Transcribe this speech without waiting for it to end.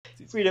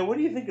Frida, what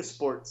do you think of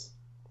sports?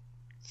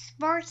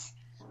 Sports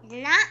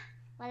is not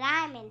what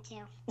I'm into.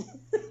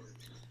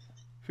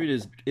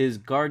 Frida, is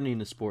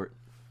gardening a sport?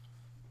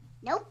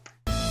 Nope.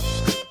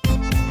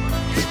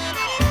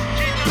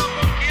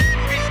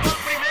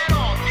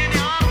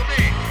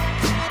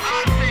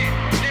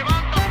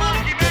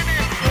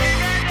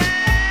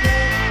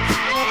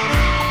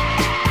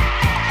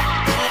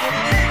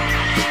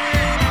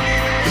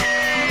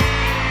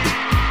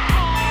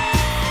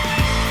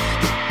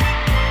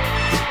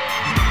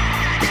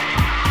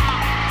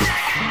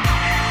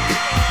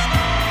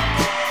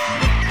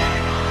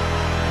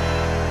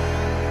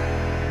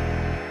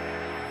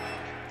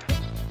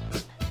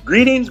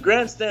 Greetings,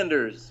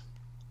 Grandstanders.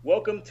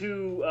 Welcome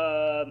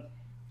to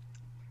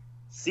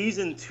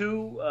Season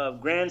 2 of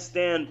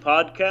Grandstand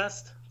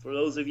Podcast. For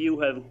those of you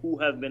who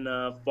have been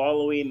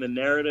following the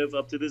narrative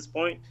up to this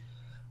point,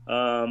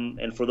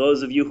 and for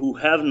those of you who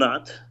have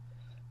not,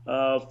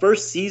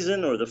 first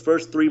season or the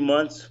first 3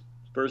 months,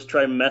 first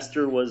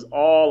trimester was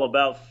all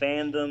about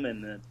fandom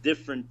and the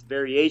different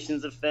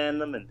variations of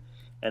fandom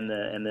and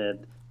the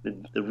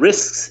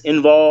risks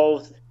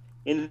involved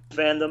in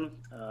fandom,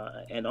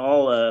 and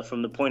all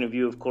from the point of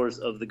view, of course,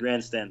 of the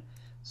grandstand.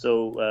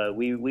 So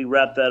we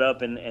wrap that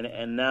up,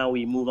 and now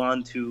we move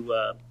on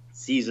to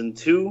Season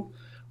 2,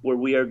 where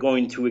we are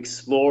going to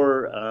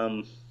explore,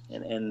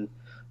 and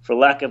for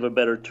lack of a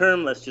better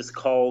term, let's just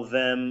call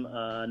them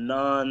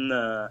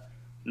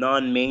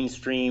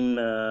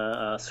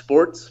non-mainstream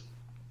sports,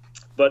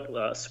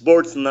 but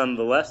sports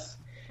nonetheless.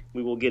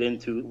 We will get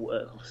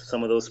into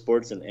some of those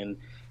sports and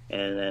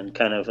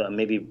kind of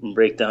maybe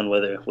break down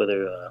whether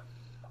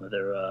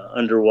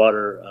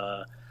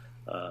underwater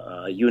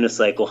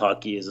unicycle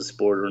hockey is a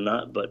sport or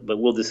not, but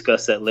we'll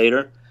discuss that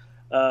later.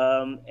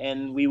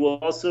 And we will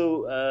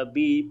also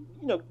be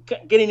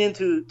getting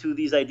into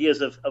these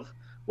ideas of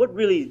what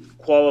really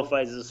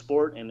qualifies as a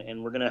sport,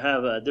 and we're going to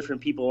have different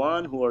people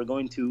on who are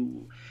going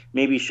to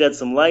maybe shed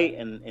some light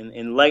and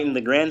enlighten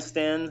the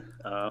grandstand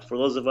for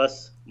those of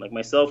us like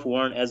myself who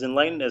aren't as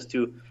enlightened as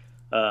to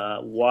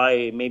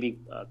why maybe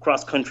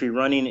cross-country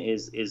running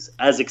is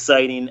as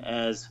exciting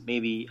as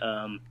maybe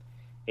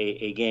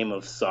a game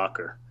of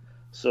soccer.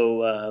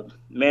 So,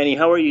 Manny,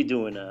 how are you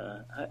doing?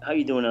 How are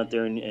you doing out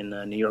there in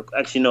New York?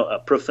 Actually, no,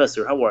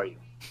 Professor, how are you?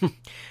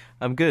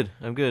 I'm good.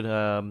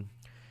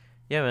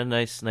 Yeah, man,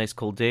 nice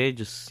cold day.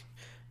 Just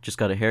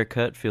got a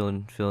haircut,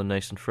 feeling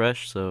nice and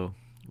fresh, so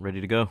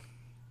ready to go.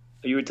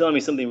 You were telling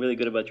me something really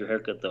good about your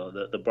haircut, though.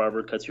 The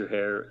barber cuts your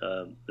hair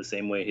the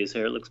same way his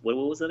hair looks. What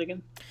was that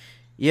again?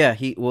 Yeah,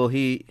 he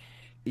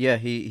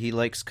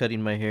likes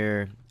cutting my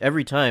hair.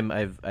 Every time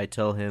I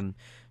tell him,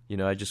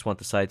 I just want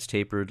the sides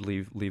tapered,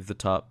 leave the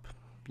top,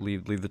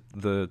 leave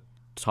the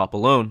top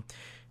alone,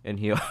 and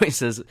he always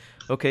says,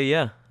 "Okay,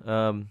 yeah."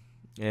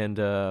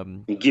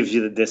 He gives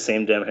you the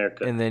same damn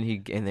haircut, and then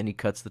he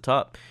cuts the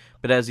top.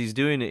 But as he's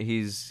doing it,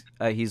 he's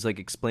like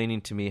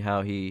explaining to me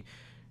how he,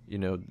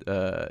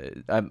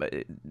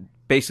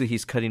 basically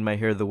he's cutting my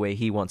hair the way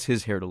he wants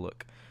his hair to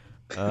look.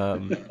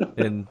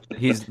 And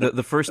he's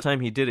the first time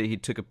he did it, he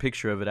took a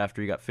picture of it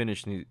after he got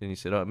finished, and he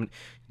said, "Oh, do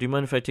you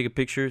mind if I take a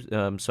picture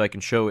so I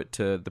can show it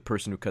to the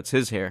person who cuts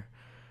his hair,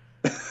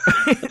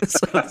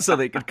 so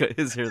they can cut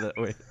his hair that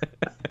way."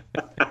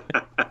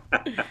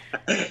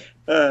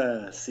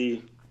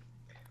 See,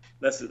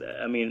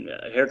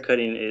 hair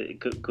cutting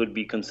could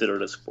be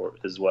considered a sport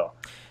as well.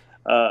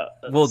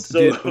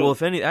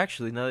 If any,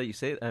 actually, now that you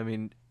say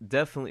it,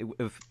 definitely,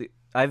 if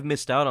I've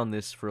missed out on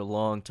this for a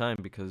long time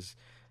because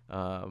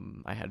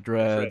I had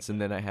dreads,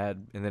 right.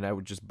 and then I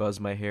would just buzz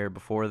my hair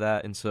before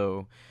that, and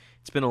so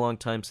it's been a long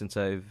time since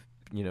I've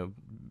been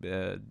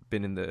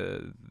in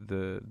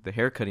the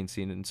hair cutting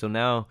scene, and so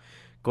now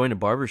going to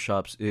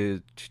barbershops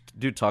is,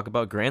 dude, talk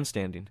about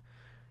grandstanding.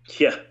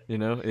 Yeah,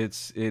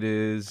 it's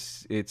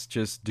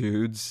just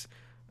dudes.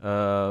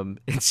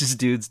 It's just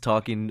dudes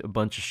talking a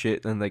bunch of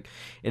shit, and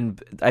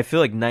I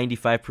feel like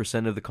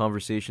 95% of the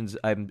conversations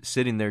I'm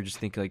sitting there just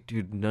thinking like,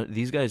 dude,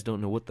 these guys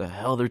don't know what the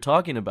hell they're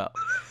talking about.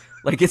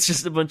 Like, it's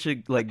just a bunch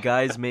of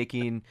guys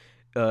making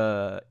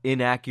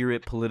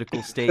inaccurate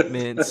political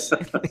statements.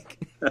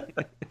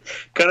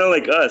 Kind of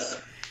like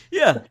us.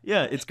 Yeah.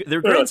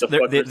 They're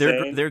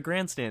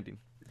grandstanding.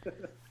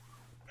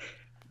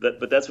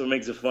 But that's what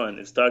makes it fun.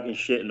 It's talking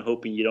shit and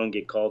hoping you don't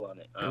get called on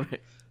it. Right.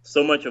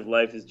 So much of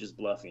life is just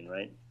bluffing,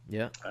 right?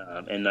 Yeah.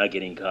 And not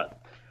getting caught.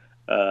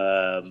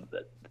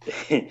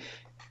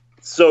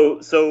 So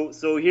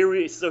here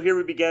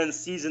we began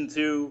Season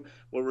 2,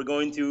 where we're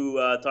going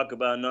to talk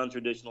about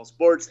non-traditional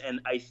sports, and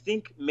I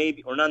think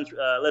maybe, or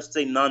let's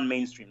say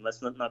non-mainstream.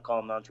 Let's not call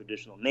them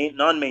non-traditional,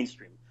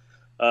 non-mainstream.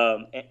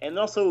 And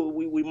also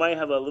we might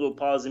have a little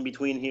pause in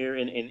between here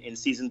in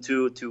Season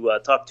 2 to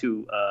talk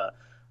to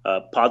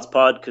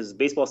Pod, because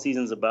baseball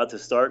season's about to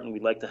start, and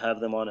we'd like to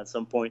have them on at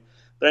some point.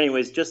 But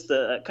anyways, just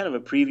kind of a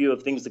preview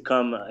of things to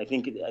come. I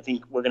think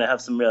we're going to have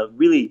some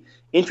really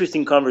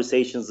interesting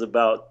conversations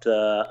about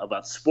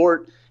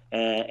sport,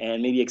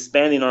 and maybe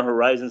expanding our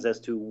horizons as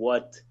to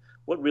what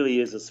what really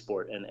is a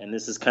sport. And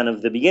this is kind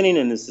of the beginning,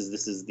 and this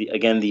is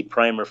the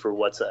primer for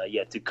what's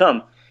yet to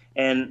come.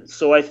 And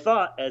so I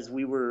thought, as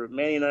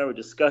Manny and I were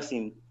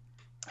discussing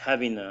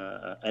having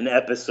an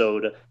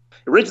episode.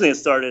 Originally, it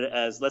started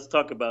as let's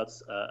talk about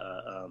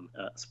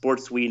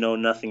sports we know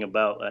nothing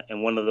about,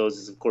 and one of those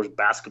is, of course,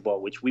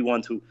 basketball, which we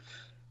want to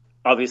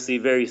obviously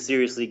very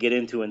seriously get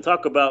into and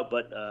talk about.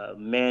 But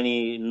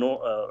Manny,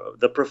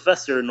 the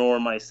professor, nor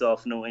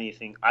myself know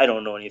anything. I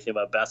don't know anything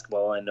about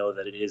basketball. I know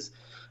that it is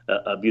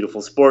a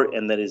beautiful sport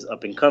and that is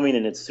up and coming,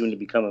 and it's soon to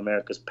become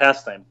America's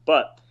pastime.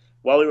 But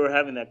while we were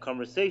having that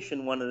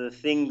conversation, one of the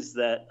things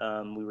that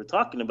we were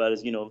talking about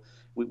is,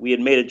 we had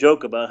made a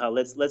joke about how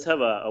let's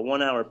have a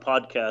 1 hour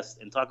podcast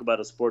and talk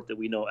about a sport that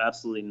we know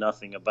absolutely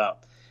nothing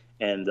about.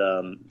 And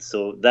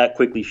so that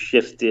quickly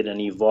shifted and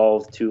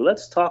evolved to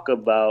let's talk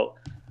about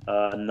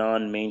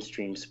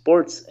non-mainstream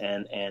sports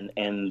and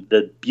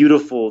the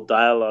beautiful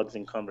dialogues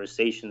and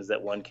conversations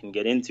that one can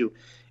get into.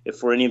 If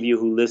for any of you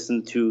who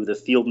listen to the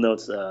field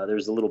notes,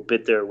 there's a little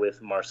bit there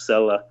with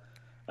Marcella.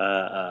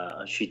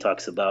 She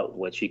talks about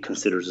what she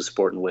considers a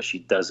sport and what she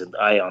doesn't.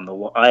 I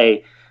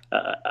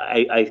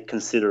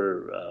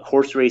consider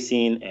horse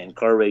racing and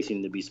car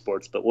racing to be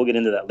sports, but we'll get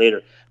into that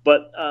later.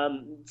 But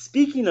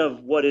speaking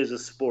of what is a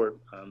sport,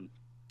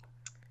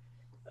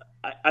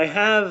 I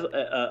have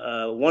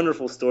a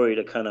wonderful story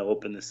to kind of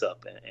open this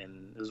up.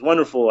 And it was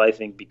wonderful, I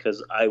think,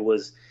 because I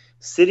was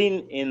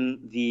sitting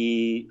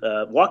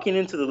walking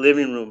into the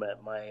living room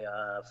at my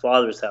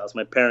father's house,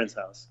 my parents'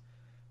 house.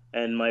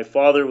 And my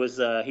father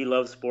he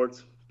loves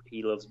sports.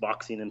 He loves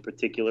boxing in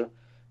particular.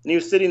 And he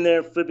was sitting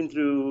there flipping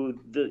through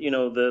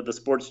the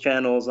sports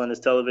channels on his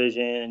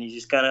television, and he's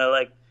just kind of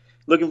like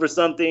looking for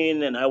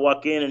something. And I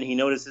walk in, and he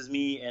notices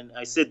me, and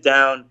I sit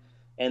down,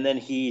 and then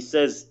he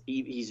says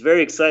he's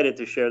very excited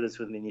to share this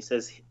with me. And he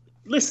says,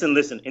 "Listen,"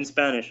 in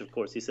Spanish, of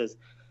course. He says,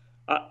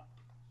 "I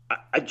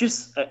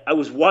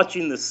was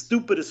watching the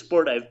stupidest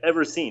sport I've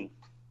ever seen."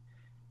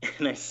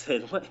 And I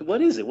said,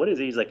 "What is it? What is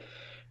it?" He's like,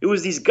 "It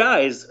was these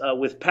guys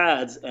with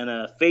pads and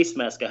a face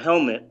mask, a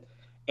helmet,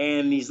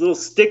 and these little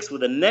sticks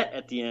with a net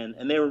at the end,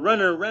 and they were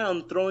running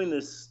around throwing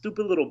this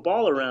stupid little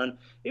ball around.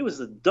 It was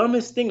the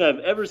dumbest thing I've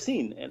ever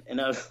seen." And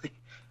I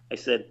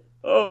said,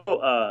 "Oh,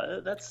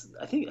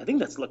 I think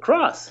that's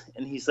lacrosse."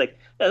 And he's like,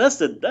 "Yeah, that's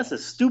the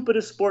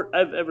stupidest sport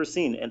I've ever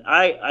seen." And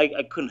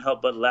I couldn't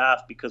help but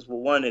laugh because, well,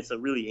 one, it's a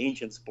really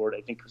ancient sport.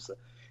 I think it's an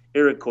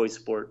Iroquois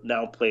sport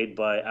now played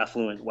by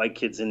affluent white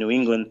kids in New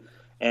England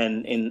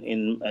and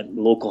at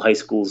local high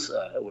schools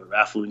where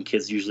affluent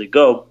kids usually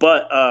go.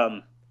 But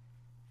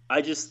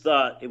I just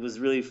thought it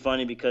was really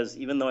funny because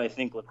even though I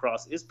think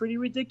lacrosse is pretty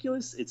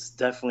ridiculous, it's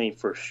definitely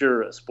for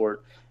sure a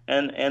sport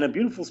and a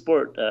beautiful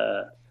sport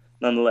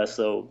nonetheless.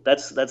 So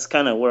that's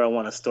kind of where I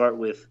want to start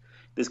with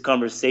this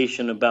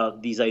conversation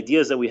about these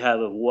ideas that we have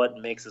of what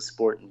makes a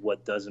sport and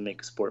what doesn't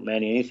make a sport.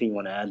 Manny, anything you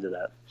want to add to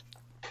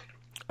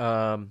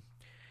that?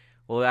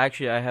 Well,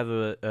 actually, I have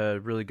a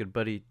really good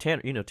buddy,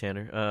 Tanner. You know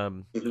Tanner.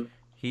 Mm-hmm.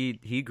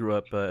 He grew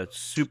up a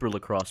super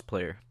lacrosse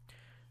player.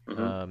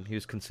 Mm-hmm.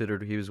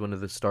 He was one of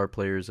the star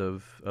players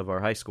of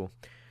our high school.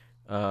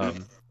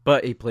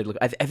 But he played.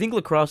 I think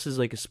lacrosse is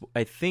like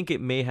I think it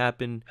may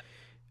happen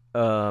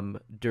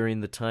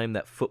during the time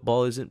that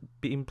football isn't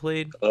being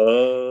played.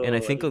 Oh, and I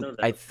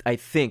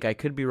think I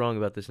could be wrong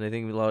about this, and I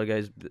think a lot of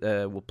guys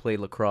will play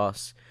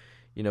lacrosse,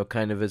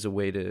 kind of as a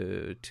way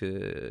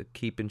to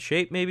keep in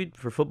shape maybe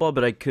for football.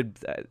 But I could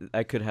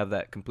have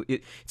that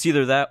complete. It's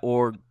either that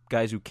or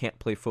guys who can't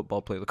play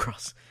football play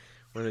lacrosse.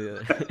 One or the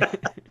other.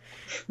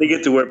 They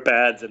get to wear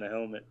pads and a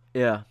helmet.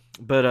 Yeah,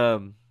 but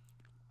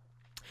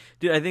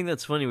dude, I think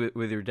that's funny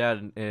with your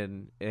dad,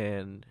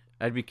 and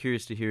I'd be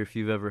curious to hear if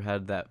you've ever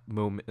had that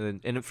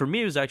moment. And for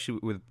me, it was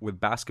actually with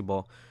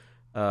basketball.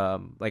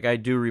 Like I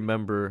do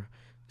remember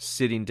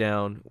sitting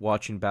down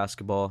watching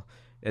basketball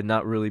and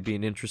not really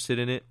being interested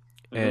in it,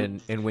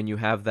 and when you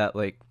have that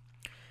like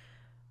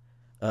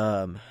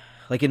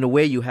in a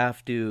way you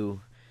have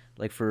to.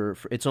 Like for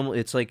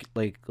it's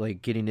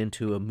like getting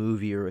into a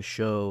movie or a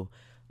show.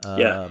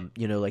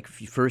 Like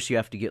first you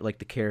have to get like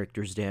the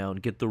characters down,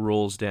 get the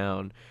roles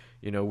down.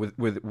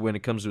 With when it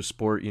comes to a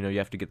sport, you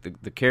have to get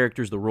the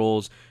characters, the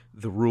roles,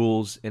 the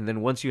rules, and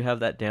then once you have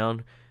that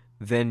down,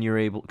 then you're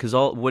able. Because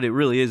what it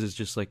really is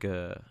just like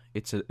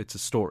it's a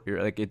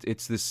story. Like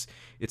it's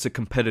a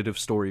competitive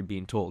story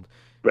being told.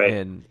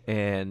 Right.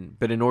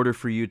 But in order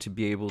for you to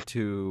be able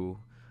to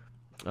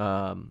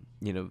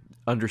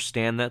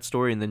understand that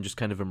story and then just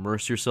kind of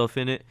immerse yourself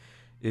in it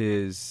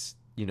is,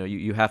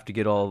 you have to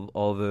get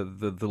all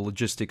the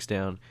logistics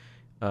down,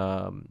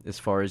 as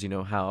far as,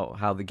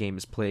 how the game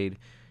is played.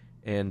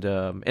 And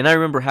I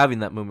remember having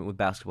that moment with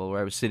basketball where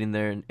I was sitting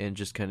there and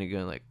just kind of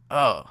going like,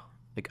 oh,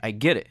 like I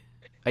get it.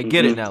 I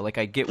get it now. Like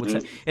I get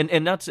what's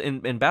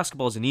and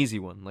basketball is an easy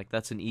one. Like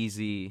that's an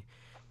easy,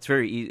 it's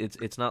very easy.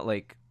 It's not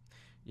like,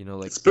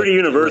 it's pretty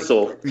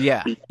universal.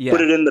 Yeah.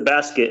 Put it in the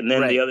basket, and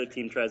then right. The other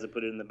team tries to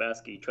put it in the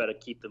basket. You try to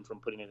keep them from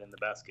putting it in the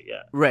basket.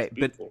 Yeah. Right.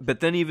 But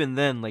then even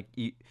then, like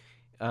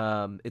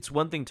it's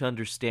one thing to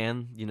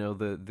understand,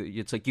 the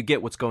it's like you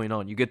get what's going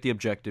on, you get the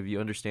objective, you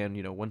understand,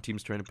 one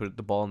team's trying to put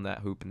the ball in that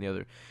hoop and the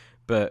other,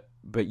 but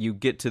you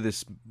get to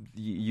this,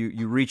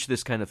 you reach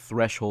this kind of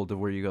threshold of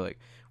where you go like,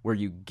 where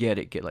you get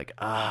like,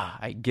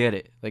 I get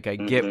it, like I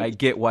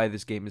get why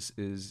this game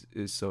is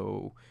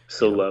so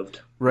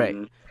loved, right?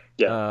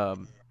 Yeah.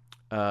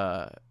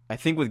 I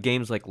think with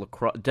games like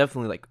lacrosse,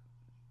 definitely like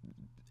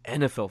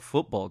NFL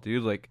football,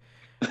 dude, like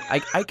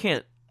I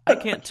can't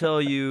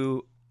tell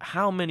you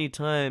how many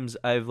times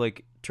I've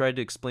like tried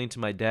to explain to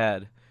my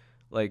dad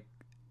like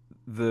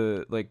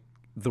the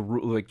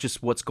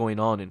just what's going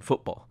on in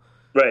football.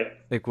 Right.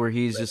 Like where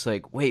he's just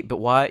like, wait, but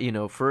why?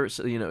 First,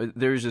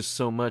 there's just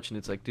so much, and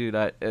it's like, dude,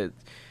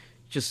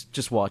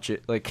 just watch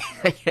it. Like,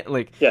 I can't,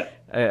 like, yeah,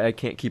 I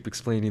can't keep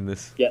explaining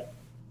this. Yeah,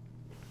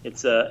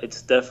 it's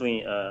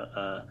definitely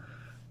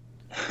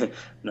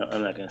no,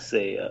 I'm not gonna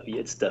say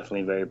it's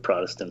definitely very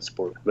Protestant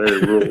sport,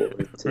 very rural,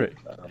 right.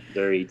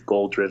 Very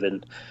goal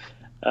driven.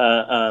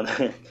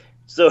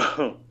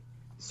 So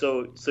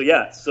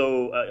yeah,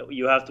 so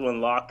you have to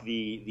unlock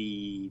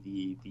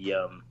the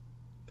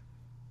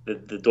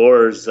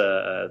doors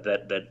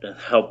that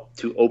help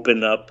to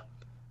open up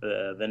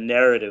the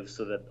narrative,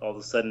 so that all of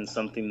a sudden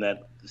something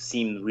that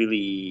seemed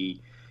really,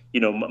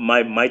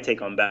 my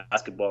take on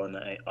basketball, and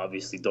I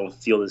obviously don't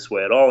feel this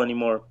way at all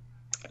anymore,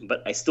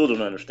 but I still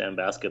don't understand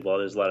basketball.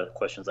 There's a lot of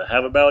questions I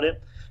have about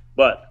it,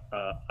 but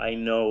I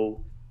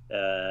know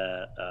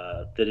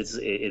that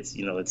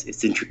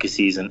it's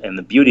intricacies, and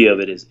the beauty of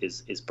it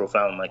is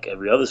profound, like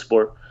every other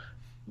sport.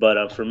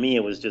 But for me,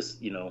 it was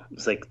just,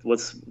 it's like,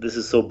 this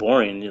is so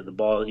boring. The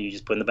ball, you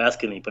just put in the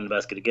basket, and you put in the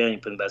basket again, you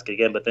put in the basket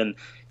again. But then,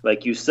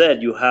 like you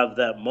said, you have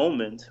that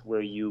moment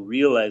where you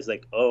realize,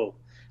 like, oh,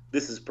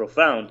 this is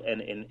profound.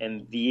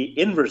 And the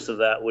inverse of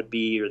that would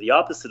be, or the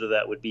opposite of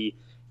that would be,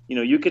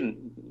 you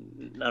can,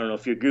 I don't know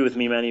if you agree with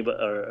me, Manny, but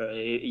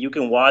you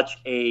can watch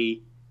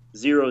a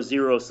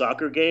 0-0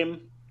 soccer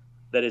game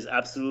that is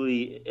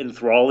absolutely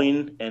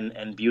enthralling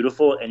and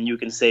beautiful, and you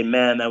can say,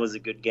 man, that was a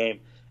good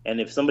game. And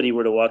if somebody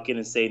were to walk in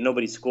and say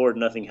nobody scored,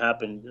 nothing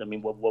happened, I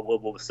mean, what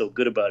was so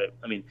good about it?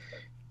 I mean,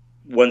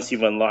 once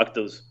you've unlocked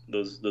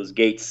those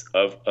gates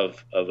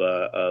of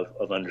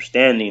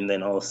understanding,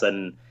 then all of a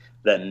sudden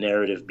that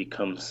narrative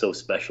becomes so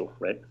special,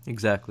 right?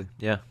 Exactly.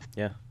 Yeah.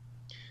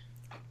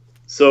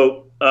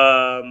 So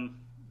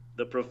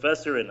the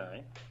professor and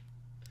I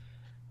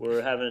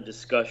were having a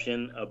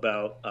discussion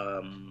about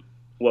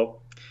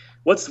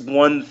what's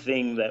one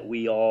thing that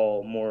we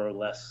all more or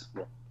less,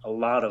 a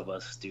lot of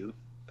us do.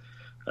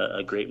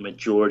 A great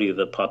majority of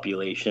the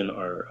population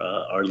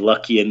are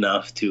lucky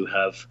enough to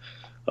have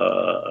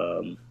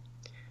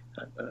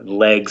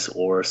legs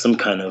or some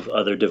kind of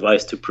other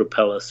device to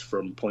propel us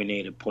from point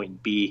A to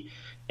point B,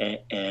 and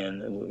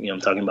I'm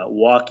talking about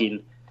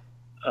walking.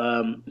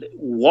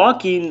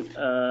 Walking,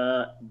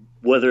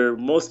 whether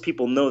most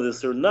people know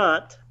this or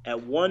not,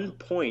 at one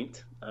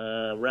point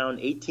around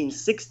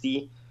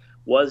 1860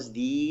 was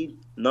the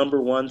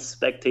number one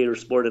spectator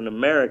sport in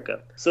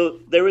America. So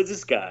there was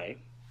this guy.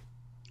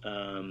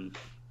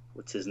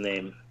 What's his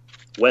name?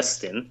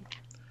 Weston.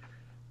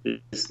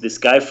 This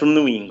guy from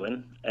New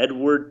England,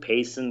 Edward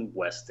Payson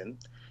Weston,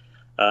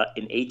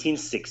 in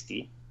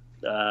 1860,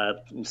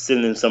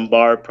 sitting in some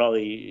bar,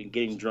 probably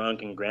getting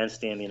drunk and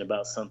grandstanding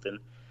about something,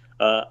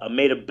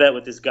 made a bet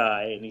with this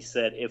guy, and he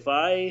said,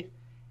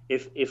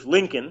 if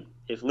Lincoln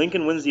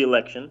wins the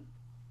election,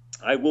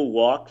 I will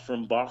walk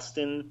from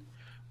Boston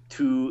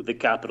to the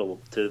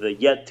Capitol, to the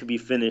yet to be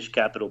finished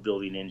Capitol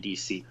building in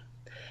D.C.,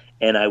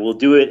 and I will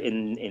do it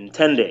in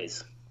 10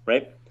 days,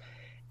 right?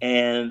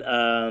 And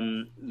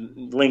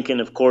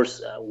Lincoln, of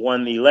course,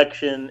 won the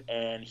election,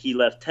 and he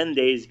left 10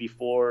 days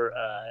before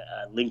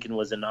Lincoln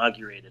was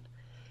inaugurated.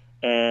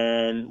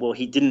 And well,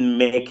 he didn't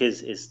make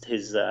his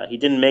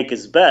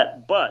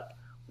bet, but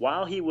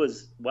while he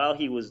was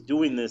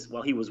doing this,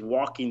 while he was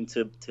walking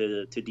to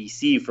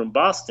D.C. from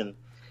Boston,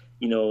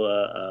 there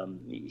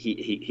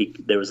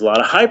was a lot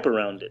of hype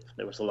around it.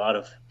 There was a lot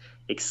of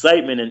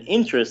excitement and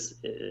interest.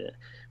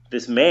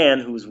 This man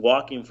who's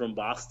walking from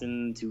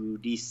Boston to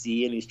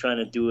D.C. and he's trying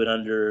to do it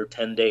under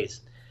 10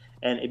 days,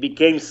 and it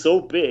became so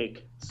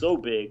big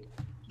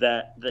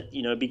that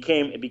it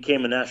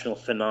became a national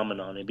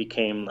phenomenon. It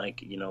became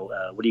like it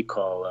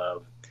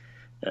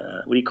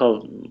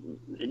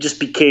just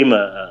became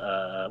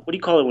what do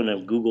you call it when a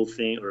Google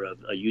thing or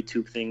a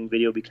YouTube thing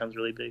video becomes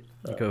really big?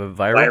 Like a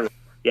viral?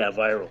 Yeah,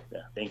 viral.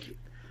 Yeah, thank you.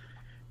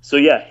 So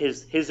yeah,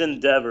 his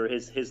endeavor,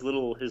 his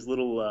little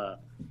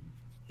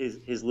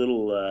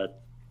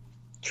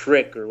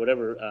trick or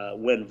whatever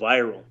went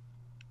viral,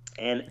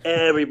 and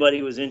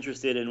everybody was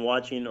interested in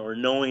watching or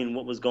knowing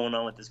what was going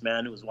on with this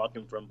man who was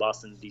walking from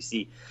Boston to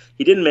DC.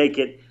 He didn't make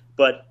it,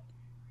 but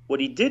what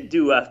he did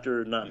do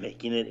after not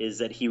making it is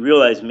that he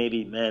realized,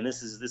 maybe, man,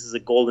 this is a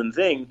golden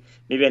thing.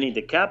 Maybe I need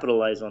to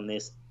capitalize on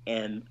this.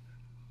 And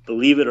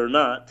believe it or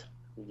not,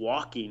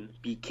 walking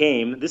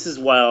became, this is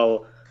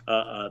while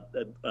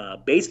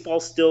Baseball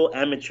still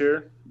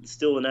amateur,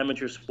 still an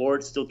amateur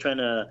sport, still trying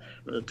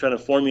to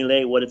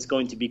formulate what it's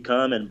going to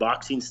become, and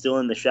boxing still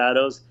in the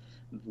shadows.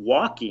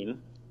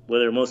 Walking,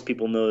 whether most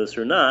people know this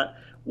or not,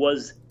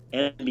 was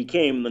and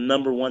became the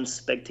number one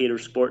spectator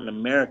sport in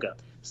America.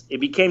 It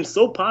became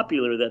so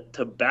popular that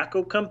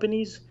tobacco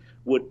companies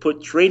would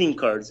put trading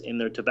cards in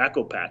their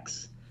tobacco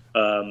packs.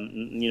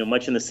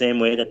 Much in the same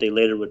way that they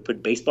later would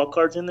put baseball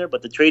cards in there,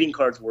 but the trading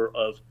cards were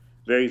of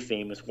very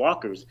famous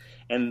walkers.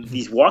 And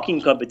these walking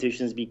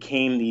competitions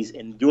became these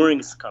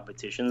endurance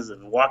competitions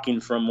of walking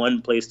from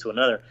one place to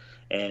another.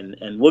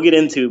 And we'll get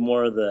into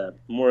more of the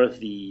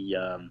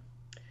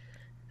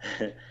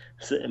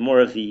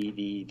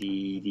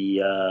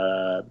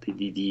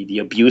the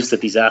abuse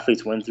that these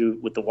athletes went through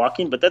with the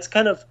walking. But that's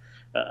kind of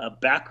a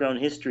background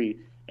history.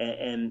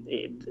 And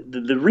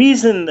the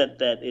reason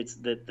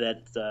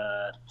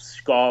that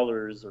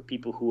scholars or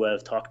people who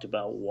have talked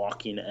about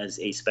walking as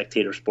a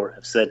spectator sport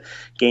have said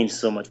gained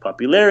so much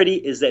popularity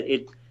is that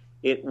it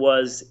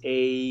was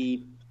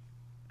the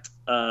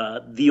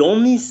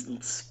only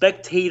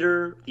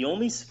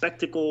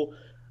spectacle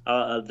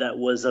that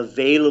was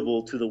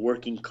available to the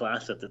working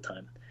class at the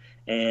time.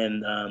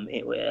 And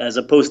as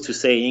opposed to,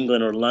 say,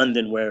 England or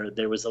London, where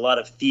there was a lot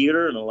of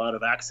theater and a lot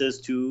of access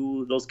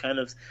to those kind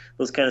of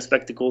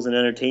spectacles and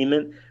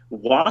entertainment,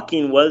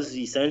 walking was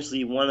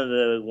essentially one of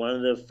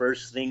the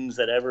first things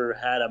that ever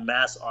had a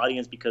mass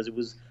audience because it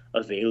was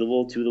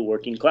available to the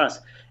working class,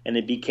 and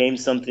it became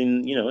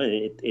something.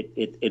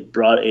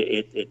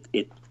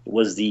 It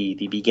was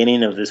the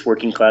beginning of this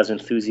working class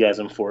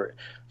enthusiasm for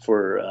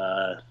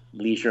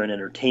leisure and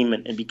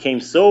entertainment, and became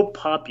so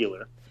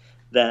popular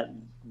that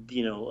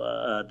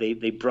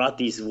they brought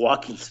these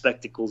walking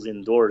spectacles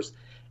indoors,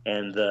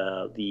 and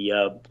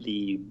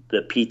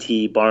the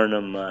P.T.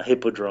 Barnum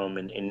Hippodrome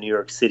in New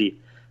York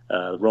City,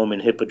 Roman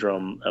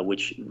Hippodrome,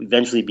 which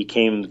eventually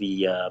became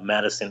the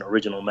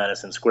original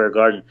Madison Square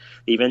Garden.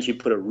 They eventually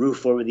put a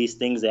roof over these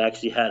things. They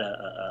actually had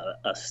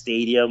a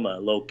stadium, a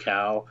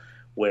locale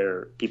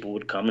where people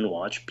would come and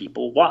watch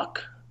people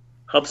walk.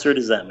 How absurd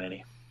is that,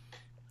 Manny?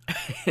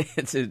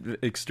 It's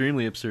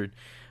extremely absurd.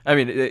 I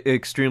mean,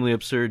 extremely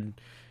absurd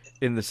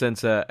in the sense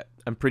that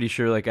I'm pretty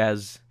sure, like,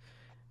 as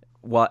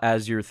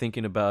you're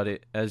thinking about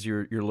it, as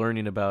you're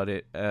learning about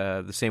it,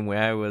 the same way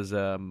I was,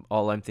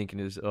 all I'm thinking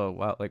is, oh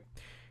wow, like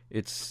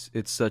it's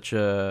such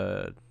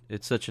an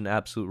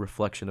absolute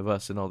reflection of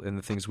us and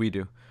the things we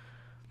do.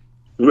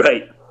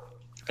 Right.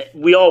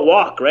 We all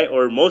walk, right?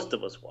 Or most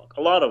of us walk.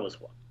 A lot of us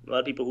walk. A lot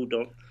of people who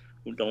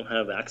don't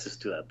have access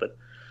to that, but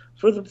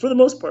for the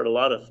most part, a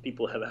lot of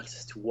people have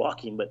access to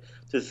walking. But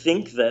to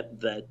think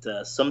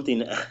that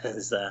something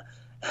as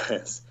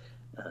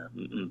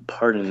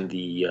pardon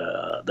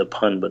the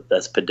pun, but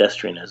as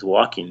pedestrian as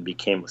walking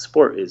became a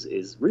sport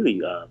is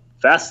really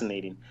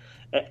fascinating.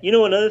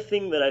 Another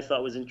thing that I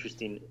thought was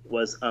interesting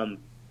was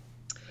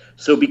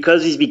so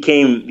because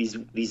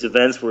these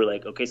events were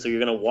like, okay, so you're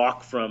gonna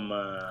walk from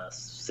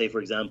say,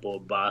 for example,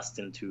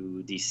 Boston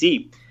to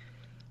DC.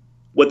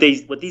 What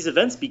these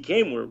events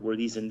became were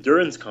these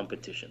endurance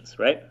competitions,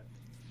 right?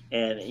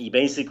 And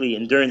basically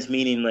endurance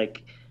meaning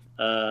like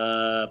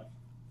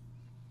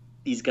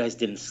these guys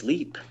didn't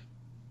sleep.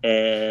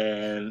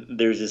 And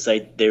there's this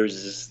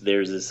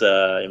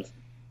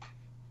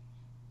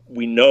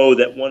we know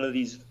that one of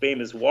these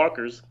famous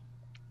walkers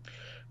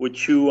would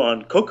chew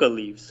on coca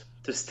leaves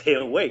to stay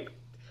awake.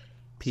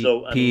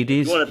 So if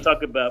you want to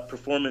talk about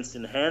performance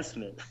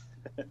enhancement,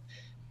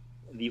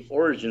 the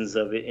origins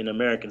of it in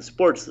American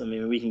sports, I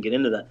mean, we can get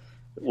into that.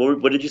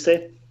 What did you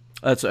say?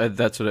 That's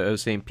what I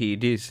was saying.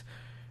 PEDs.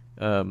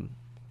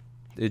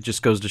 It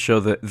just goes to show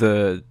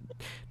the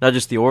not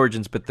just the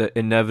origins, but the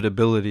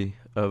inevitability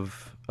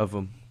of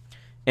them.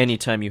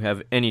 Anytime you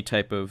have any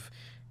type of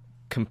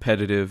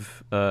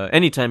competitive,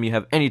 anytime you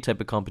have any type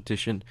of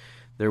competition,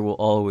 there will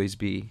always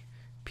be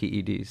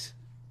PEDs.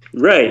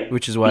 Right.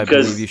 Which is why I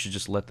believe you should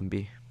just let them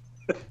be.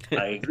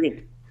 I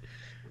agree.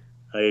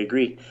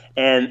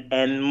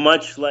 And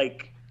much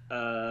like,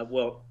 I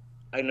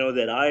know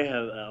that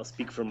I'll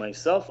speak for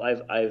myself.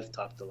 I've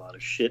talked a lot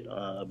of shit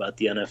about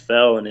the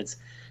NFL and its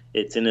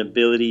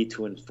inability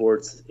to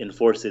enforce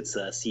its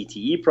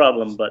CTE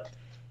problem, but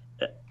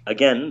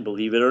again,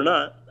 believe it or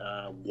not,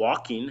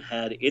 walking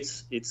had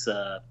its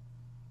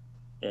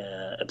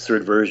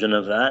absurd version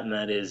of that, and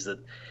that is that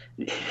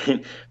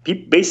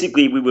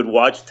basically we would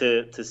watch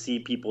to see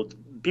people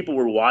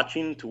were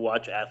watching to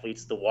watch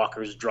athletes, the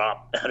walkers,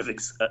 drop out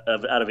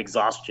of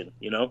exhaustion,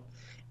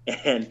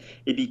 and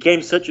it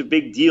became such a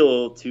big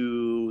deal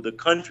to the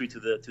country, to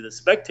the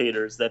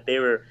spectators, that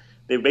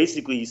they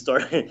basically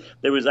started.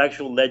 There was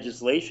actual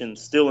legislation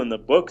still in the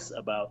books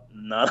about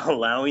not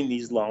allowing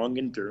these long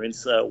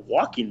endurance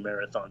walking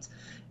marathons.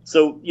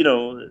 So,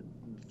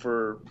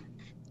 for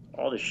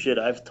all the shit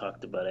I've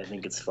talked about, I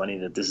think it's funny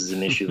that this is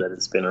an issue that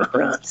has been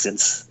around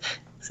since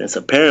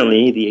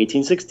apparently the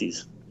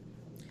 1860s.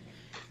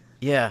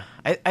 Yeah,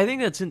 I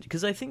think that's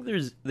because I think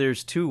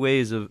there's two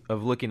ways of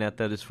looking at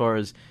that as far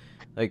as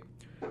like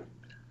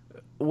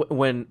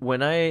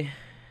when I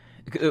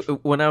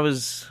when I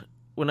was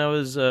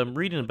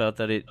reading about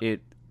that,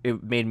 it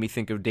made me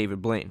think of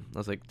David Blaine. I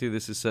was like, dude,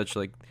 this is such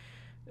like,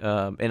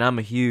 and I'm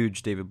a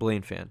huge David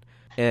Blaine fan,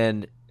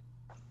 and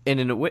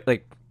in a way,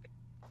 like,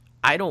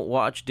 I don't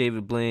watch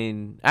David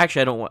Blaine.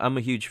 Actually, I don't. I'm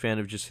a huge fan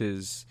of just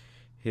his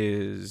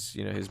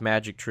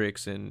magic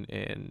tricks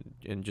and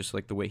just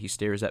like the way he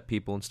stares at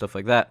people and stuff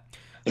like that,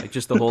 like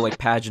just the whole like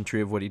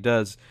pageantry of what he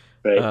does.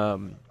 Right.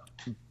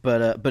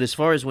 But as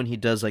far as when he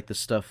does like the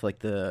stuff like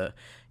the,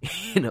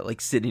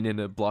 like sitting in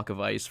a block of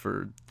ice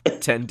for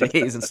 10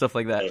 days and stuff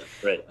like that.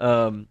 Right.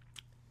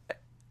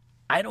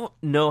 I don't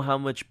know how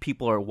much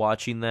people are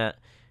watching that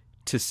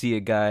to see a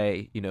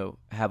guy,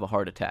 have a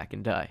heart attack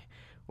and die.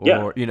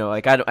 Or Yeah.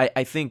 like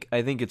I think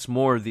it's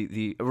more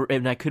the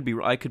and I could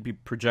be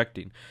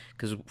projecting,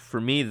 because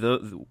for me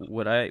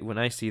when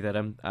I see that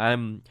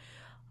I'm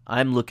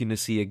looking to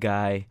see a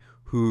guy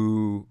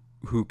who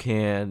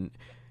can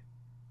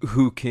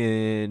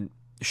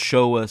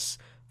show us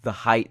the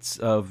heights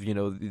of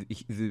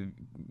the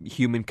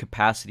human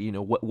capacity,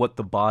 what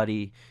the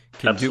body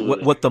can do,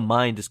 Absolutely. what the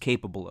mind is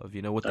capable of,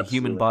 what the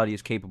human Absolutely. body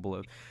is capable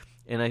of.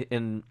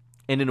 And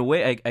in a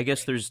way, I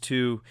guess there's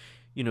two,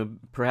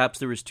 perhaps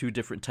there was two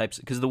different types,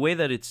 because the way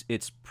that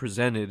it's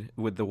presented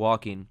with the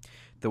walking,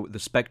 the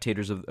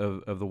spectators of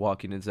the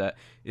walking, is that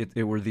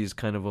it were these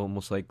kind of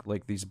almost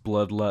like these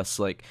bloodlusts,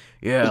 like,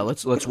 yeah,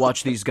 let's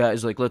watch these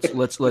guys, like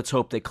let's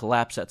hope they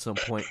collapse at some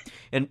point.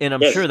 And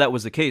I'm Yes. sure that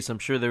was the case. I'm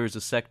sure there was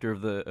a sector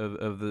of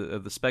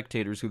the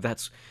spectators who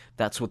that's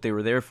what they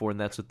were there for, and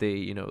that's what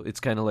they,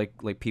 it's kind of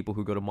like people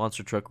who go to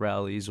monster truck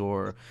rallies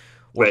or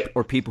Right.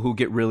 or people who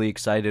get really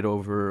excited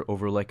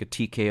over like a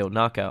TKO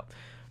knockout.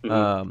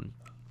 But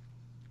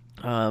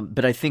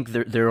I think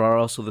there are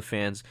also the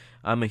fans.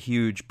 I'm a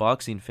huge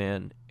boxing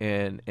fan,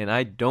 and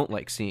I don't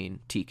like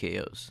seeing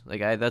TKOs. Like,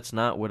 that's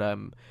not what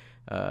I'm.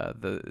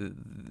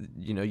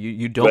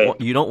 You don't Right.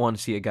 you don't want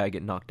to see a guy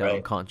get knocked out Right.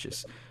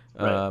 unconscious.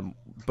 Right.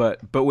 But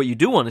what you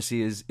do want to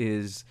see is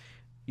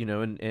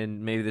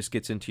and maybe this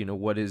gets into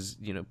what is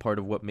part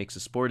of what makes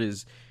a sport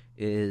is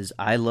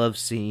I love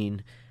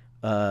seeing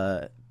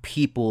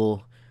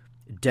people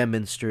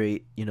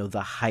demonstrate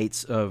the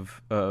heights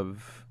of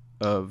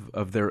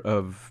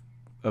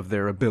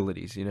their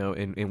abilities,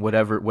 in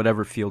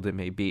whatever field it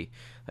may be.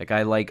 Like,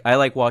 I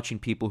like watching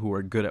people who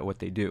are good at what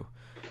they do.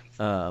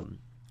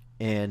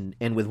 And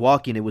with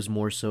walking, it was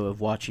more so of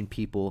watching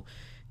people,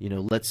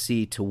 let's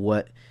see to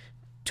what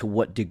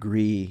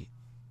degree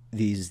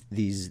these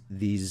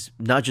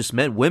not just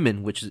men,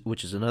 women,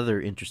 which is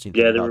another interesting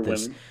thing Yeah, there about were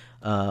this. women.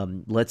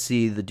 Let's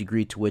see the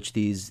degree to which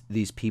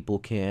these people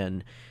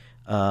can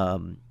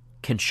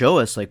show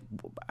us, like,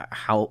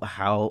 how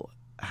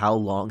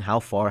long, how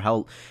far,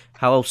 how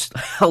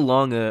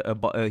long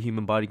a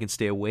human body can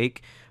stay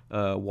awake,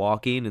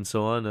 walking, and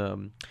so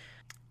on.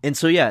 And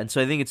so I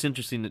think it's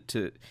interesting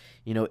to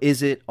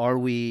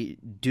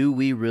do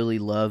we really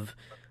love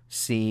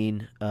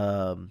seeing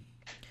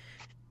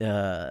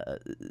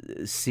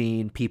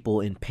seeing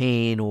people in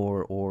pain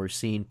or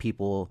seeing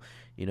people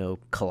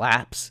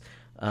collapse?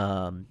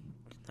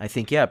 I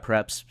think, yeah,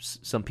 perhaps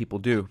some people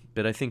do,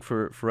 but I think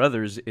for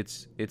others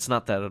it's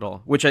not that at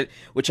all. Which I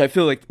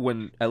feel like,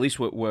 when at least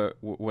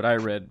what I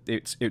read,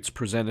 it's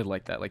presented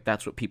like that, like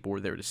that's what people were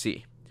there to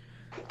see.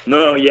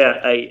 No, yeah,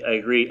 I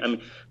agree. I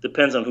mean,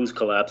 depends on who's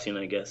collapsing,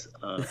 I guess.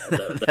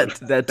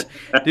 That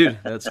dude,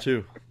 that's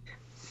true.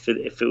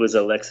 If it was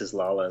Alexis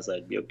Lalas,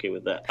 I'd be okay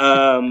with that.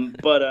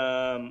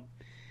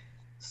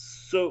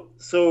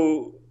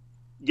 So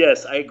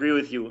yes, I agree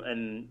with you,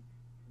 and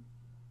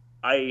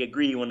I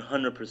agree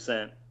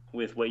 100%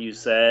 with what you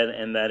said,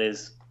 and that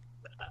is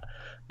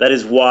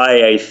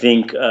why I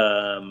think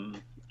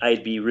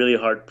I'd be really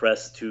hard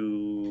pressed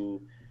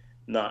to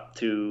not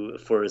to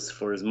for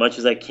as much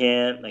as I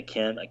can't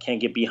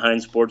get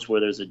behind sports where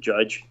there's a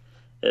judge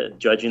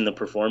judging the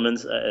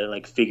performance,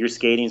 like figure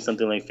skating.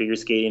 Something like figure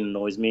skating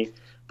annoys me,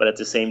 but at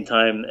the same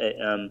time,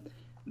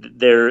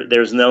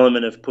 there's an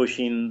element of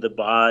pushing the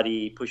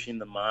body, pushing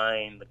the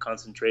mind, the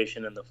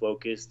concentration, and the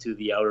focus to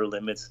the outer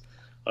limits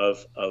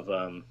of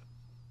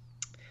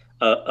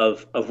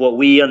what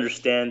we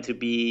understand to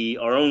be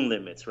our own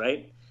limits,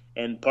 right?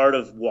 And part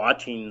of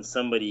watching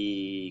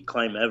somebody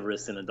climb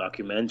Everest in a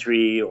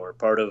documentary, or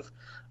part of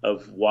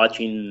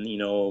watching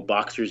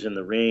boxers in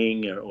the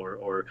ring,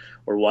 or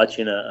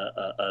watching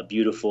a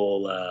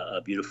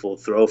beautiful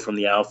throw from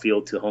the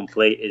outfield to home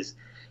plate is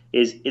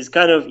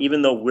kind of,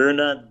 even though we're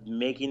not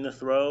making the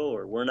throw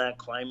or we're not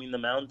climbing the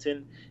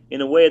mountain,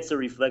 in a way it's a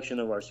reflection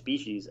of our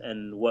species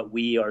and what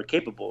we are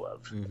capable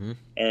of. Mm-hmm.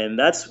 And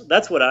that's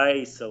what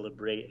I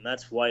celebrate, and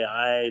that's why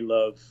I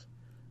love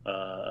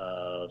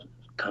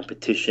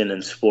competition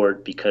and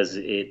sport, because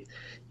it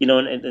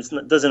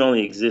doesn't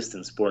only exist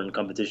in sport and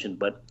competition,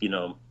 but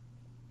you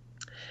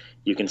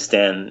can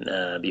stand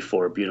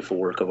before a beautiful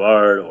work of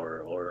art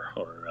or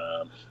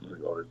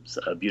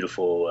a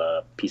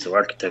beautiful piece of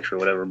architecture or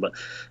whatever.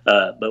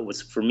 But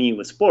what's for me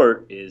with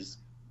sport is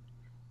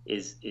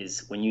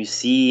when you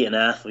see an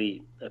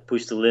athlete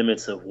push the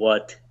limits of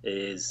what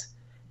is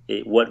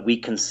what we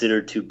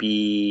consider to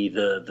be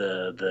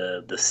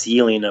the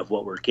ceiling of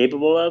what we're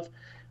capable of,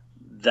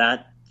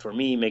 that for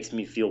me makes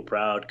me feel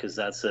proud, because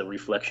that's a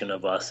reflection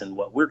of us and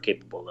what we're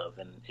capable of,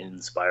 and it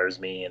inspires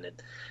me. And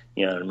it,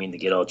 you know what I mean, to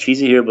get all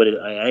cheesy here,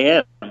 but I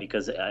am,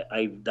 because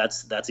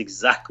that's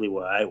exactly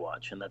why I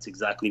watch, and that's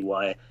exactly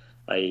why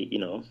I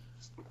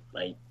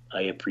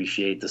I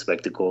appreciate the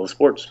spectacle of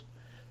sports.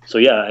 So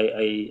yeah,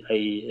 I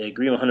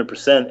agree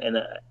 100%. And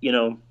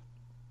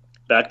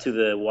back to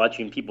the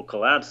watching people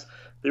collapse,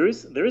 there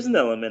is an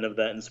element of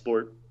that in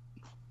sport.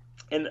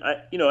 And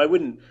I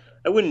wouldn't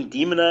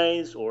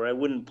demonize, or I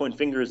wouldn't point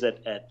fingers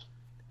at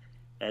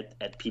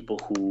people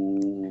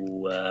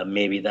who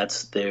maybe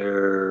that's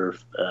their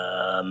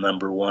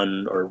number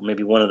one, or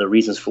maybe one of the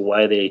reasons for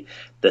why they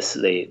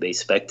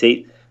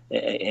spectate,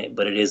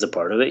 but it is a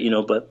part of it,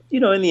 But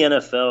in the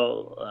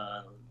NFL,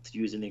 to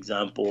use an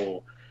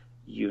example,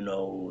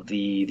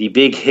 the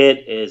big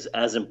hit is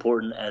as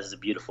important as the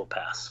beautiful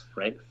pass,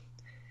 right?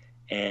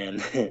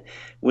 And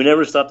we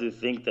never stop to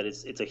think that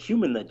it's a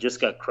human that just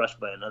got crushed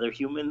by another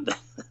human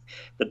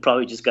that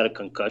probably just got a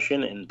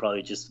concussion and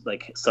probably just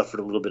like suffered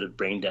a little bit of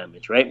brain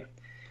damage, right?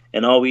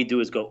 And all we do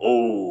is go,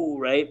 oh,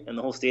 right? And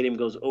the whole stadium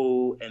goes,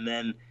 oh, and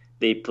then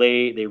they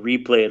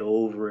replay it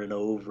over and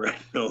over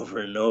and over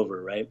and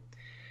over, right?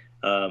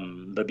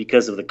 But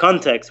because of the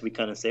context, we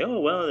kind of say,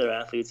 oh, well, they're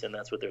athletes and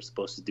that's what they're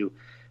supposed to do.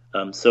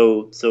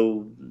 So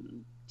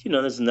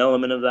there's an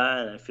element of that,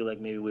 and I feel like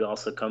maybe we all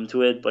succumb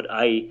to it. But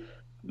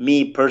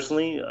me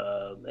personally,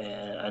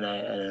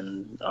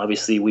 and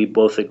obviously we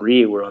both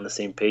agree, we're on the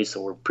same page,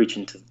 so we're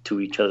preaching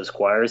to each other's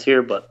choirs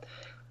here. But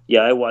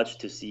yeah, I watch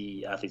to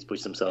see athletes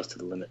push themselves to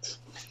the limits.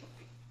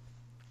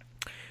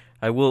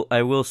 I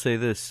will say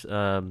this.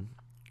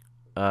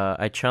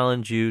 I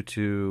challenge you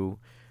to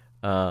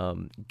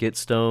get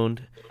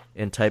stoned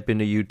and type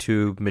into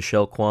YouTube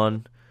Michelle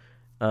Kwan.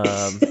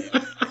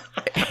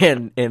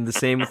 And the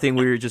same thing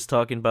we were just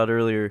talking about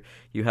earlier,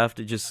 you have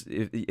to just,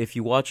 if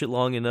you watch it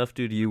long enough,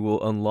 dude, you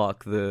will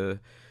unlock the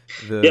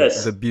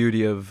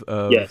beauty of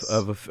a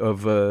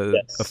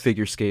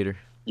figure skater.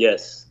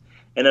 Yes.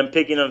 And I'm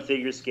picking on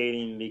figure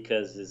skating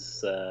because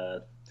it's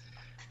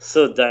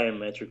so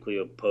diametrically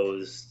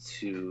opposed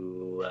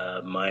to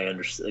my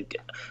understanding.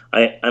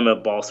 I'm a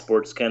ball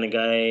sports kind of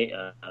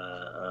guy.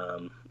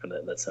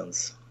 That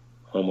sounds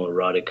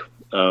homoerotic.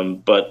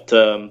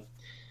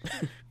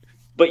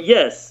 But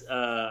yes,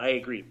 I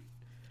agree.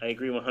 I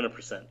agree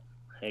 100%.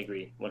 I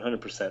agree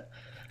 100%.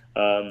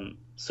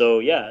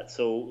 So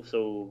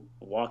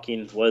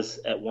walking was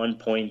at one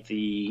point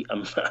the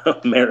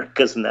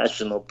America's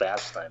national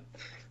pastime,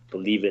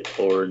 believe it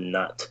or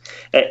not.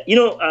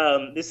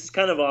 This is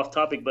kind of off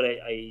topic, but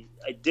I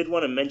did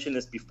want to mention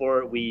this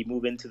before we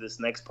move into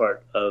this next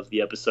part of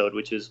the episode,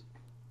 which is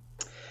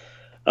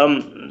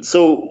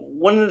so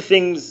one of the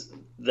things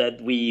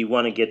that we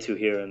want to get to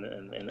here,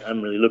 and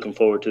I'm really looking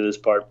forward to this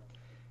part.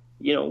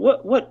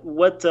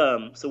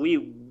 So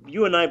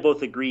you and I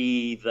both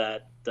agree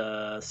that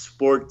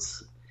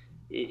sports,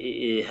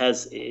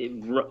 there's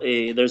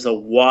a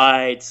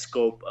wide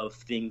scope of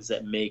things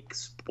that make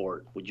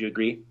sport. Would you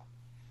agree?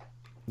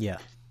 Yeah.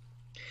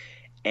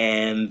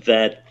 And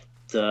that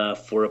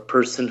for a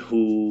person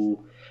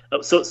who,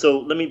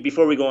 so let me,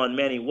 before we go on,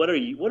 Manny, what are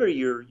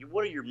your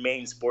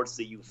main sports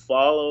that you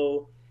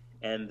follow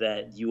and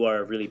that you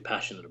are really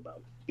passionate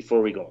about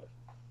before we go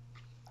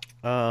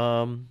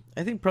on?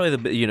 I think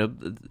probably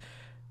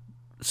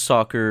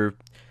soccer,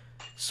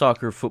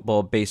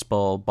 football,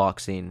 baseball,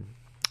 boxing.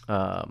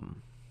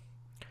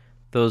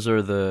 Those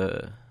are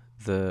those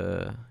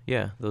are.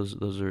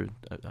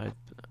 I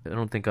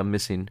don't think I'm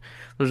missing.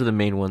 Those are the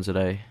main ones that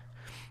I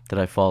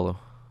follow.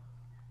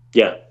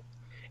 Yeah,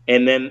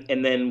 and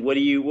then what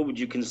would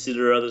you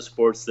consider other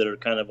sports that are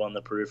kind of on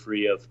the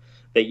periphery of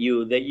that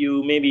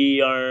you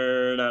maybe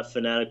are not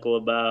fanatical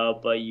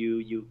about, but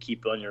you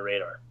keep on your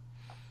radar?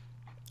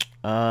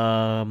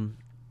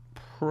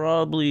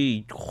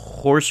 Probably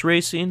horse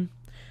racing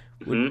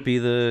would be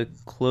the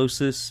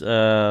closest.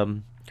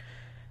 Because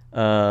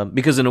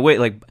in a way,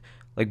 like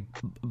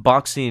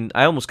boxing,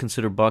 I almost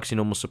consider boxing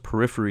almost a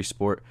periphery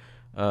sport.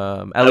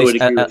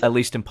 At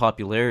least in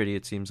popularity,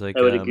 it seems like.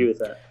 I would agree with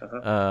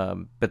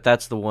that. But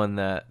that's the one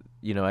that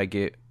I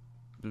get.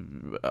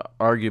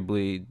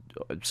 Arguably,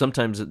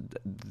 sometimes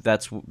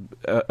that's.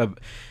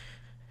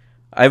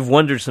 I've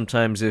wondered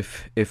sometimes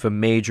if a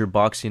major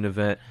boxing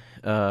event,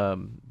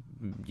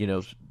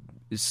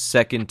 is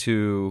second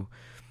to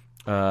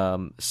a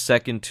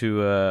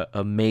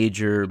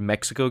major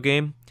Mexico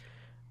game.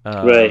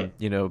 Right.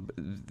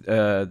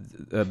 A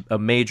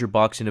major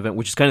boxing event,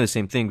 which is kind of the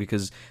same thing,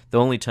 because the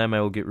only time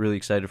I will get really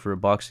excited for a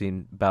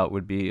boxing bout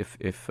would be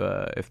if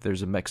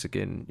there's a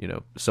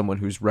Mexican, someone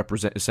who's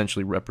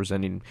essentially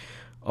representing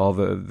all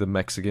the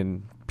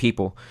Mexican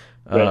people.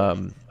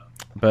 Right.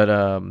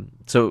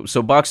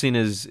 So boxing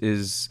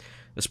is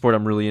a sport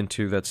I'm really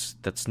into.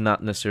 That's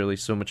not necessarily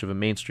so much of a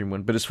mainstream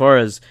one, but as far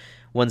as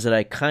ones that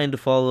I kind of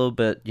follow,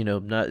 but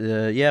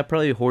not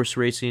probably horse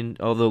racing,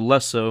 although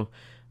less so.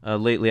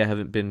 Lately, I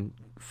haven't been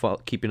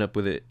keeping up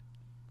with it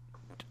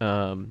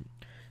Um,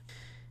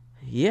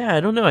 yeah, I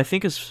don't know. I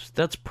think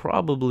that's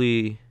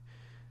probably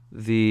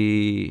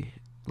the,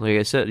 like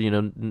I said,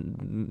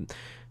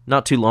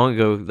 not too long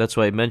ago. That's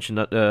why I mentioned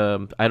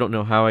that. I don't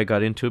know how I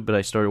got into it, but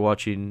I started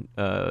watching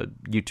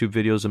YouTube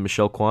videos of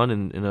Michelle Kwan,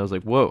 and I was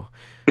like, whoa,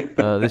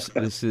 this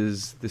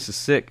is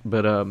sick.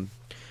 But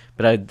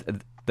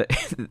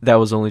that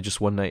was only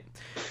just one night.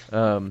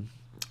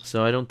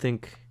 So I don't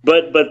think.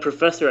 But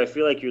Professor, I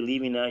feel like you're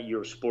leaving out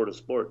your sport of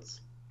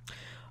sports.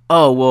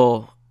 Oh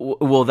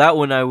well, that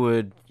one I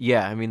would.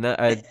 Yeah, I mean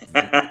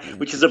that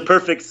which is a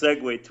perfect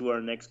segue to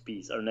our next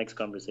piece, our next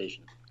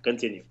conversation.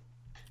 Continue.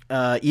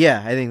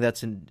 Yeah, I think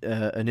that's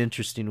an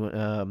interesting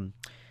one.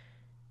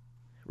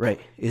 Right?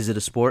 Is it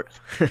a sport?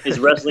 Is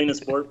wrestling a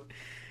sport?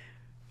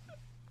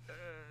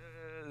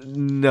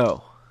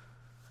 No,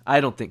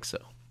 I don't think so.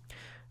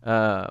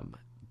 But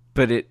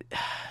dude,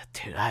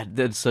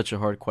 that's such a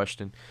hard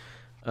question.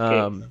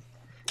 Okay.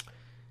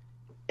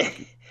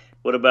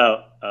 What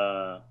about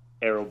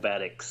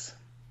aerobatics?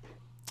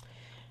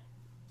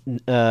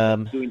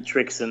 Doing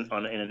tricks in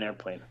an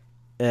airplane.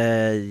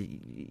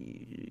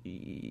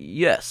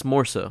 Yes,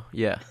 more so.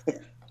 Yeah.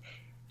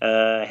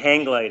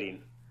 Hang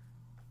gliding.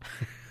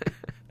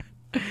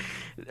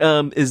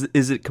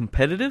 Is it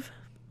competitive?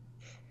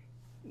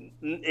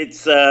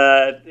 It's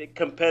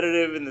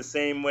competitive in the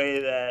same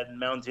way that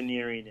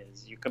mountaineering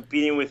is. You're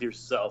competing with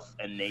yourself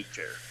and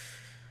nature.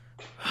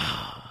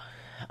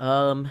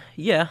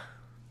 Yeah.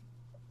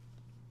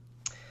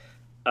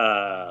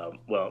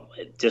 Well,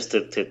 just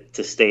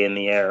to stay in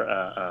the air,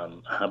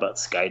 how about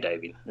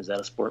skydiving? Is that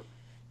a sport?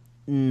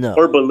 No.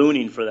 Or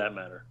ballooning, for that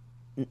matter?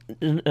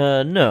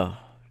 No.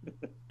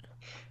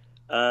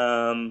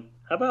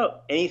 How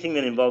about anything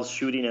that involves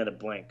shooting at a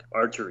blank?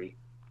 Archery.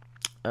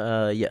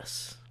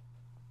 Yes.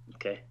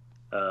 Okay.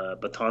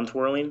 Baton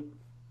twirling.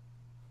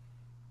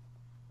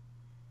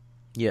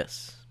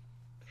 Yes.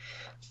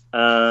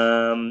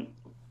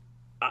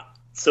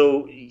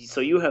 So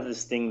you have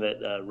this thing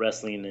that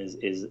wrestling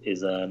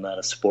is not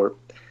a sport,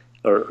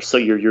 or so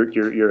you're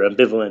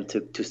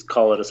ambivalent to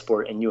call it a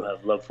sport, and you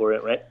have love for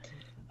it, right?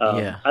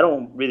 Yeah. I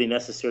don't really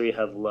necessarily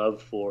have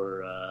love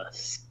for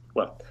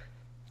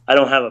I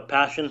don't have a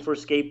passion for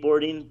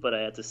skateboarding, but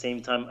at the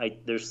same time, I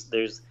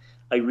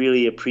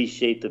really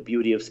appreciate the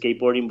beauty of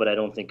skateboarding, but I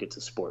don't think it's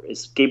a sport.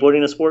 Is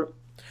skateboarding a sport?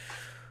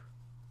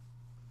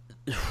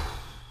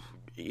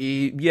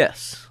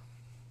 Yes.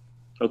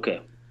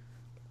 Okay.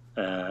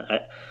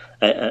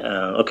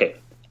 Okay.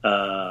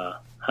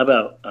 How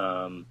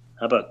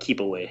about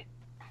keep away?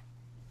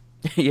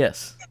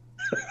 Yes.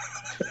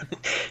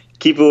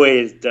 Keep away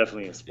is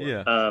definitely a sport.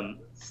 Yeah.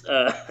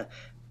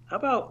 How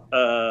about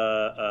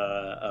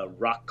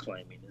rock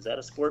climbing? Is that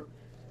a sport?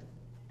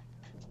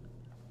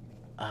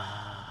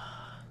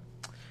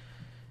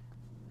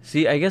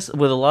 See, I guess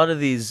with a lot of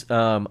these,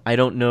 I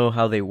don't know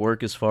how they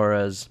work as far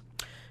as,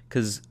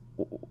 because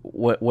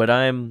what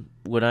I'm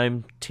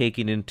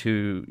taking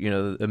into,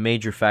 a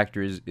major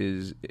factor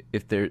is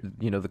if they're,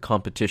 the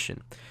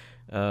competition,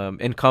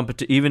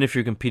 and even if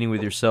you're competing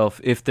with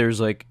yourself, if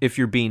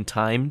you're being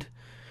timed,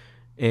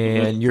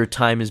 and your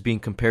time is being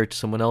compared to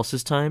someone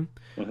else's time,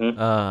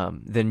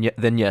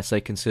 then yes, I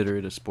consider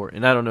it a sport.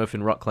 And I don't know if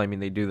in rock climbing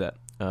they do that.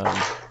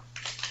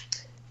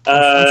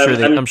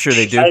 I'm sure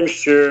they do.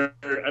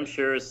 I'm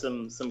sure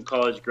some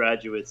college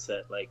graduates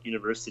at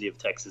University of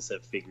Texas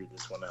have figured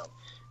this one out.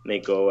 And they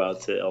go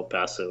out to El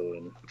Paso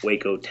and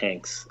Waco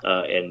tanks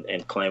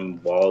and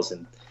climb walls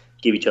and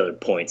give each other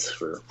points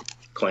for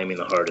climbing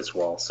the hardest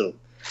wall. So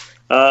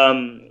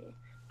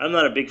I'm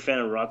not a big fan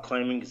of rock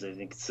climbing because I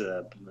think it's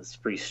a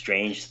pretty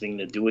strange thing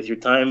to do with your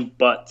time,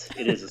 but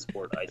it is a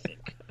sport, I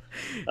think.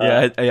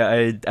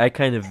 I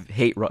kind of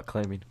hate rock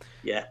climbing.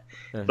 Yeah.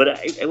 But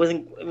I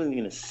wasn't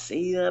gonna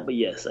say that, but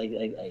yes,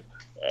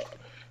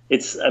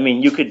 it's. I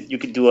mean, you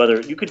could do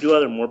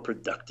other more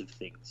productive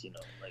things,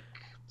 like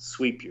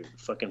sweep your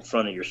fucking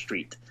front of your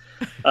street.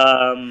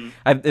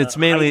 It's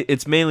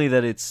mainly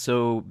that it's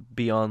so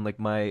beyond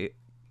my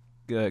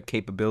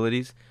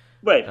capabilities.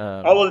 Right.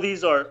 All of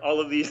these.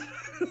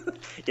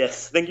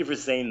 Yes. Thank you for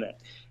saying that.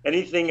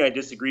 Anything I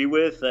disagree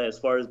with as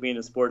far as being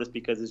a sport is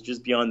because it's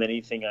just beyond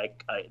anything.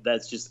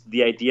 That's just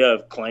the idea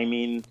of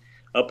climbing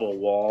up a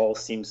wall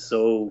seems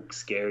so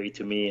scary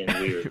to me and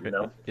weird,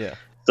 Yeah.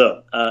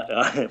 So,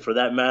 for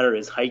that matter,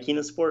 is hiking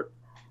a sport?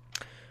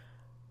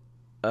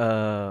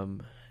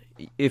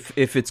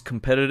 If it's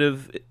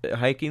competitive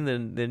hiking,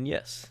 then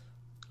yes.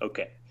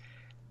 Okay.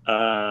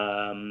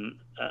 I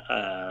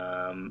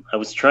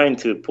was trying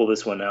to pull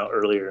this one out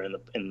earlier in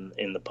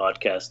the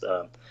podcast.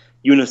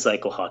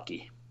 Unicycle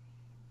hockey.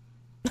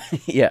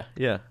 Yeah.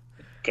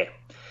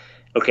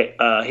 Okay.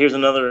 Here's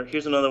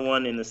another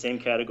one in the same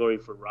category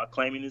for rock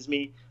climbing as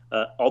me.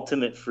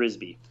 Ultimate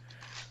frisbee.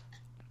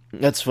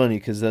 That's funny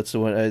because that's the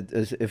one.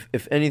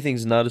 If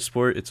anything's not a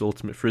sport, it's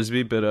ultimate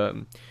frisbee.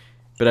 But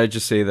I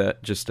just say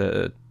that just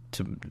to.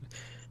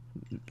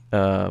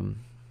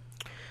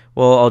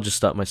 Well, I'll just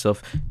stop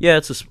myself. Yeah,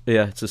 it's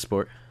a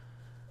sport.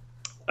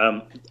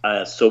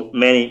 So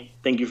Manny,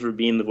 thank you for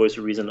being the voice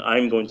of reason.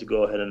 I'm going to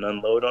go ahead and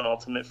unload on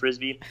Ultimate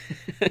Frisbee.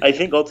 I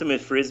think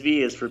Ultimate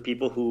Frisbee is for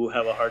people who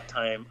have a hard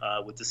time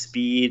with the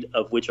speed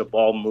of which a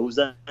ball moves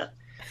at.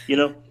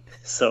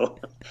 So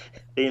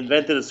they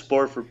invented a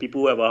sport for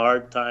people who have a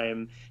hard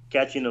time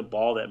catching a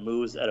ball that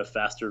moves at a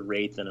faster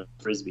rate than a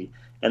frisbee.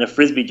 And a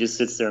frisbee just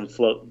sits there and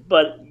floats.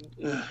 But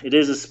it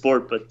is a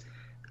sport. But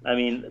I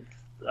mean,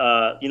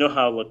 you know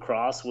how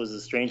lacrosse was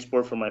a strange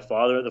sport for my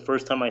father. The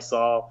first time I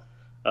saw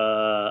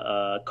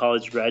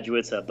college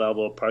graduates at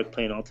Balboa Park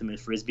playing Ultimate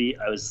Frisbee,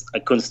 I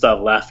couldn't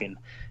stop laughing.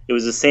 It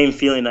was the same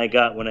feeling I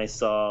got when I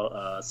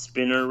saw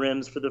spinner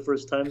rims for the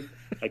first time.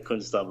 I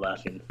couldn't stop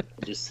laughing.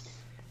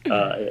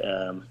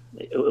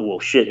 Well,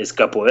 shit, is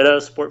capoeira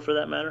a sport for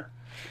that matter?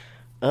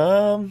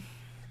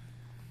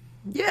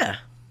 Yeah.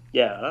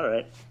 Yeah, all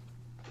right.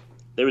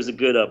 There was a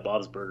good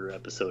Bob's Burger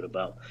episode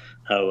about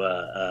how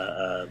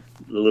the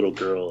little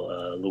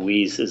girl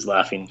Louise is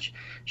laughing.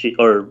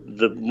 One of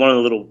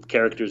the little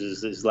characters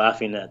is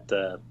laughing at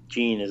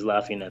Gene is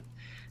laughing at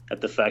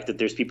the fact that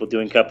there's people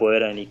doing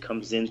capoeira, and he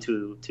comes in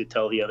to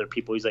tell the other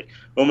people. He's like,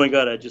 "Oh my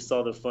god, I just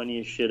saw the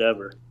funniest shit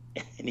ever,"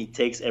 and he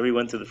takes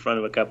everyone to the front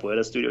of a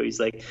capoeira studio. He's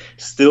like,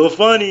 "Still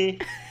funny."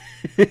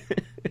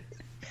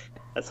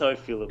 That's how I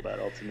feel about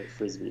Ultimate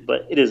Frisbee,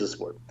 but it is a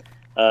sport.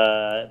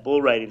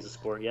 Bull riding's a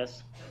sport,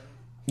 yes.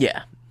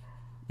 Yeah.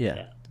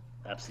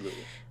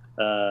 Absolutely.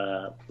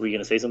 Were you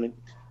gonna say something?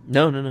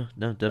 No,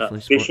 definitely.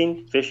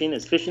 Fishing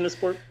is fishing a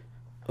sport?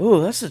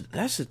 Oh, that's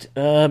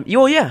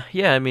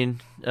yeah. I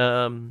mean,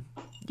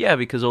 yeah,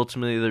 because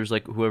ultimately there's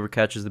like whoever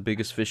catches the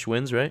biggest fish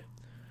wins, right?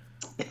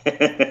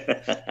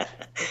 I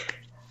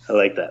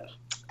like that.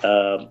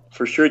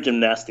 For sure,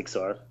 gymnastics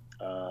are,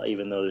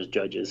 even though there's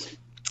judges.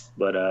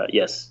 But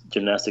yes,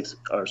 gymnastics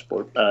are a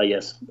sport.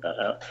 Yes,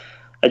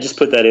 I just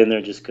put that in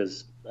there just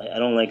because I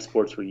don't like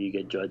sports where you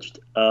get judged.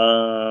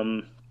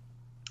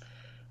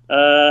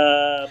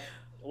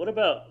 What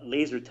about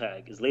laser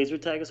tag? Is laser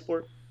tag a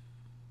sport?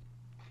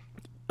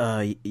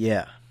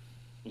 Yeah.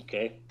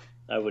 Okay,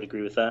 I would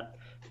agree with that.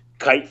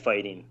 Kite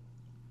fighting.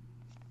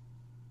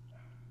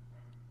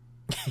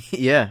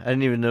 Yeah, I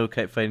didn't even know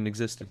kite fighting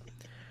existed.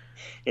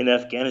 In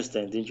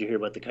Afghanistan, didn't you hear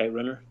about the kite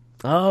runner?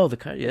 Oh, the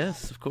kite,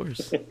 yes, of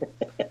course.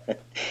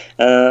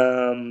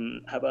 How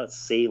about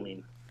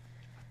sailing?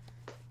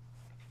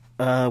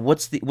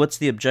 What's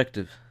the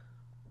objective?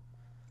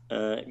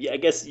 Yeah, I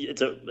guess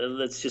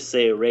let's just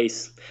say a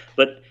race.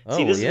 But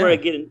see, this is where I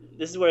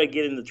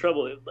get into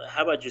trouble.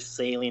 How about just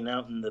sailing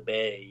out in the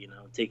bay?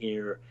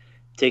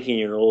 Taking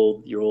your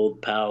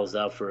old pals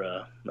out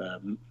for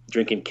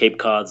drinking Cape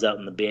Cods out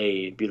in the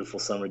bay, beautiful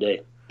summer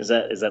day. Is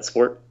that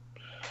sport?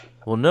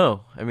 Well,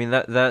 no. I mean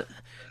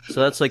so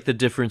that's like the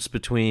difference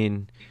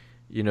between,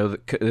 the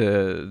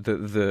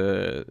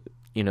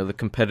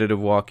competitive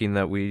walking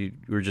that we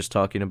were just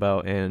talking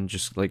about, and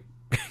just like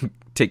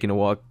taking a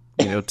walk,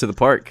 to the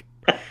park.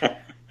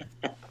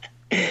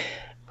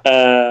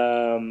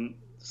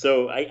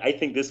 So I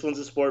think this one's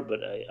a sport, but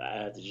I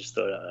have to just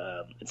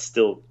throw it's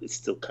still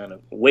kind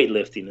of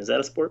weightlifting. Is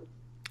that a sport?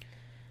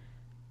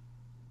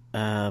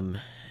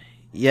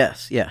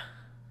 Yes, yeah.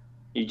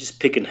 You're just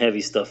picking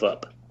heavy stuff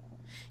up.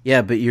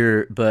 Yeah, but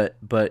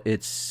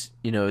it's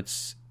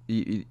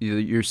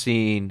you're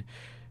seeing,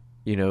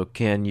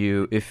 can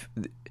you, if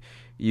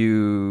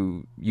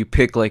you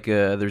pick like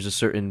there's a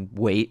certain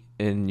weight,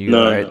 and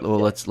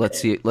let's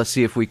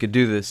see if we could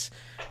do this.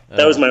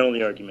 That was my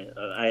only argument.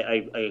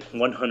 I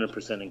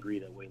 100% agree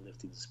that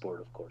weightlifting is a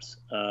sport, of course.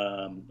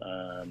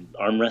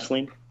 Arm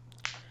wrestling.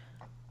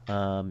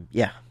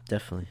 Yeah,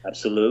 definitely.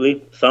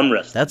 Absolutely. Thumb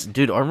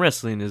wrestling. Arm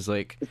wrestling is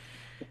like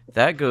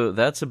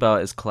that's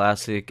about as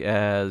classic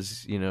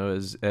as,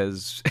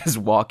 as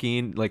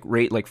walking,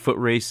 like foot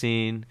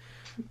racing.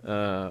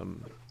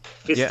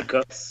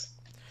 Fisticuffs.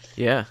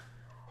 Yeah.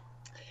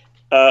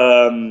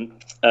 Thumb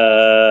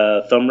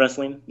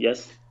wrestling,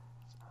 yes.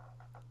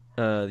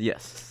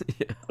 Yes.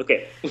 Yeah.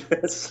 Okay.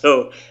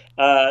 So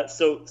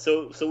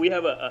we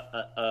have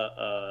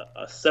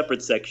a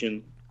separate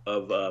section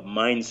of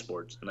mind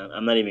sports, and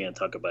I'm not even going to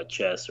talk about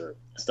chess or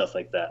stuff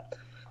like that.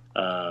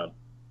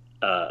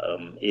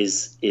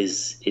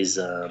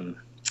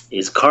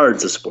 Is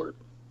cards a sport?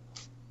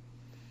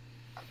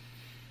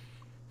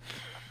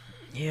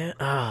 Yeah.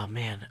 Oh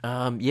man.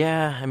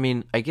 Yeah. I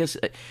mean, I guess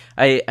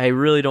I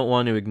really don't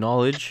want to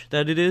acknowledge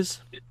that it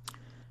is.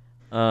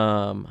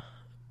 But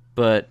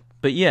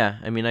yeah.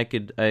 I mean, I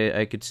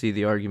could see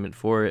the argument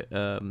for it.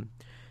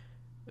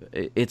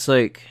 It's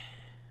like,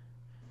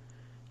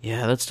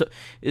 yeah,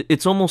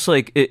 it's almost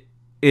like it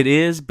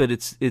is, but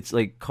it's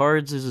like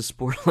cards is a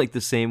sport like the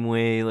same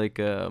way like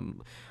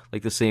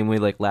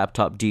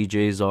laptop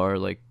DJs are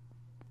like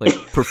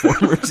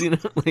performers,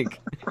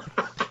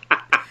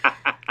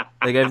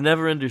 like I've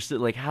never understood,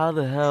 like, how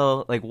the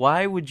hell, like,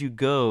 why would you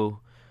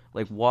go,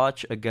 like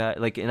watch a guy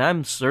like, and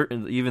I'm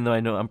certain, even though I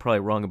know I'm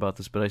probably wrong about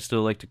this, but I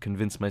still like to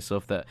convince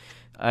myself that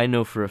I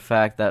know for a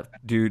fact that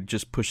dude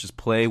just pushes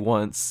play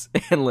once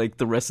and like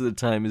the rest of the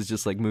time is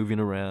just like moving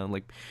around,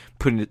 like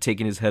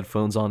taking his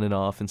headphones on and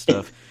off and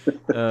stuff.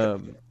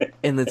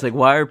 And it's like,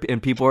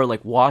 and people are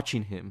like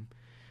watching him,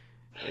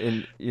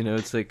 and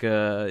it's like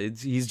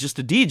he's just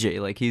a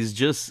DJ, like he's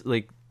just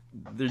like,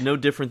 they're no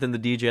different than the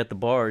DJ at the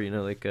bar,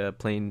 like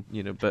playing,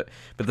 but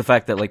the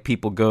fact that like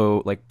people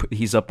go, like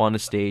he's up on a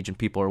stage and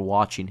people are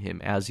watching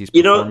him as he's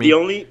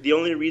performing. The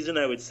only reason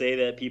I would say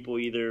that people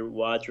either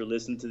watch or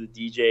listen to the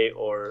DJ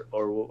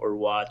or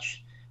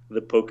watch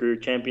the poker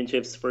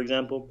championships, for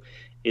example,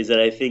 is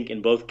that I think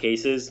in both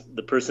cases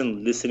the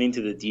person listening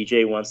to the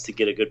DJ wants to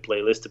get a good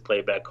playlist to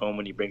play back home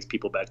when he brings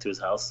people back to his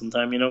house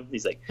sometime,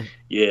 he's like,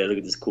 yeah, look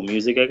at this cool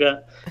music I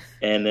got.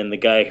 And then the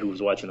guy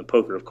who's watching the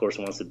poker, of course,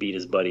 wants to beat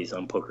his buddies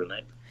on poker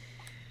night.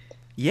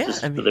 Yeah,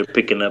 they're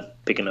picking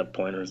up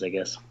pointers, I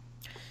guess.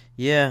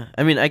 Yeah,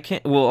 I mean, I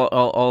can't. Well,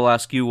 I'll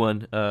ask you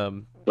one.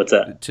 What's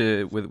that?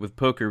 With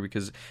poker,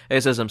 because I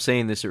guess as I'm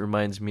saying this, it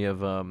reminds me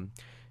of all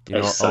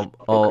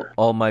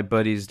my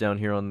buddies down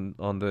here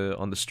on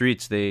the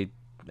streets. They,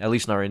 at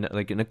least not right now,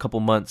 like in a couple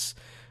months,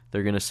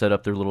 they're gonna set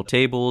up their little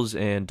tables,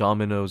 and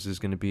dominoes is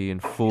gonna be in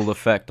full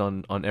effect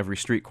on every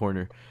street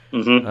corner.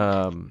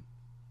 Mm-hmm.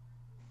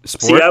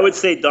 Sport? See, I would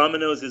say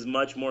dominoes is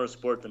much more a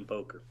sport than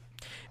poker.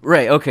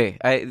 Right. Okay.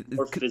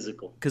 More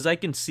physical. Because I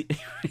can see.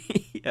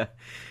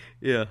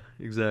 Yeah.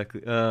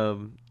 Exactly.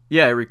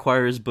 Yeah. It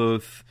requires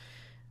both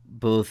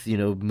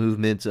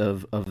movement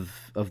of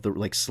the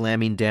like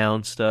slamming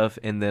down stuff,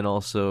 and then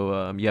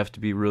also you have to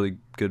be really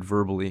good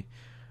verbally.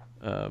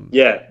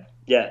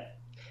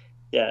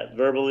 Yeah,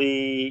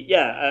 verbally.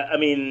 Yeah, I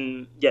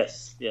mean,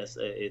 yes.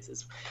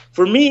 It's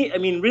for me. I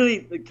mean,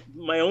 really, like,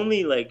 my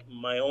only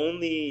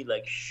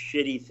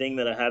shitty thing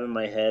that I have in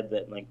my head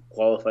that like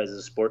qualifies as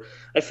a sport.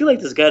 I feel like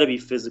there's got to be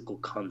physical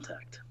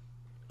contact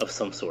of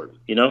some sort.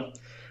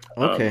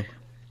 Okay.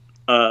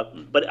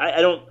 But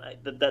I don't.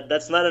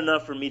 That's not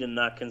enough for me to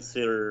not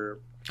consider.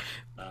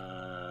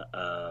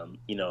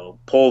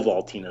 Pole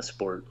vaulting a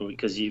sport,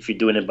 because if you're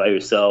doing it by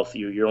yourself,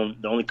 the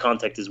only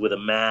contact is with a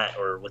mat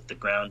or with the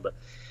ground. But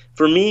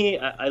for me,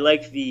 I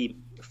like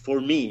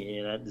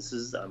and I'm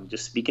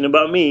just speaking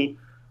about me.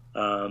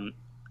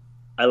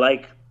 I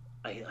like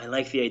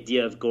the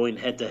idea of going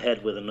head to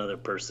head with another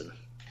person,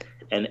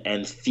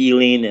 and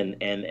feeling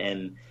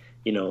and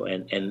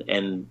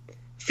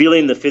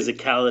feeling the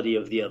physicality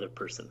of the other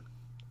person.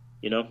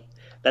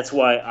 That's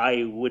why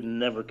I would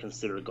never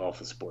consider golf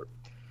a sport.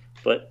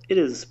 But it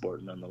is a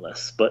sport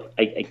nonetheless. But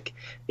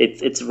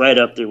it's right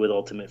up there with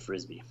ultimate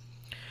frisbee.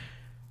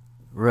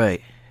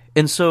 Right,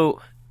 and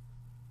so,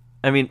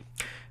 I mean,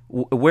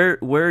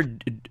 where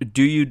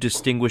do you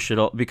distinguish it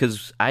all?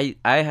 Because I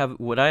have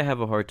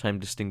a hard time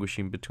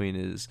distinguishing between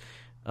is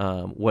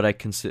what I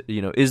consider.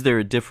 Is there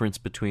a difference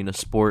between a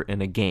sport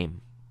and a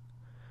game?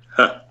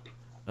 Huh.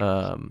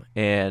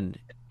 And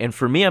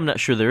for me, I'm not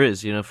sure there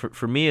is.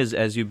 For me,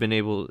 as you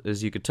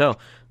could tell,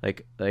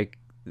 like.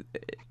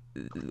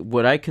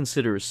 What I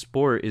consider a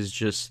sport is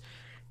just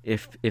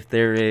if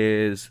there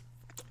is,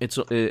 it's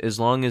as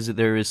long as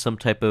there is some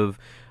type of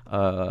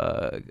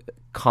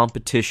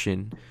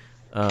competition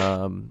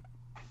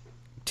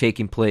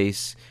taking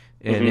place,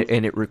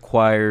 and it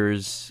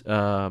requires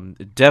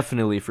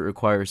definitely, if it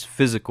requires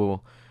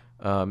physical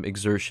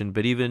exertion,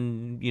 but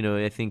even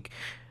I think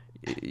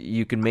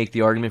you can make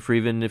the argument for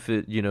even if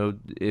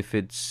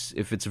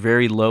it's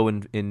very low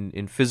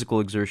in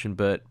physical exertion,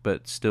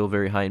 but still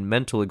very high in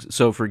mental.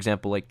 So, for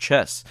example, like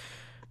chess,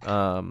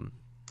 can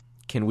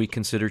we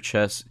consider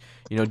chess?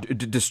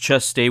 Does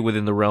chess stay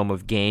within the realm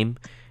of game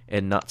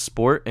and not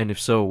sport? And if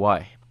so,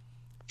 why?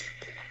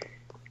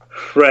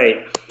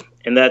 Right,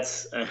 and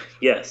that's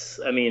yes.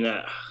 I mean,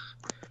 I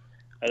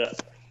don't.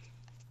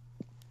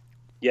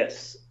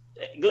 Yes.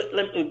 I'm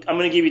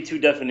going to give you two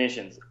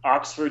definitions.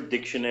 Oxford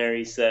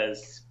Dictionary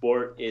says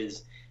sport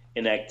is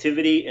an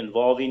activity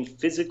involving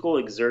physical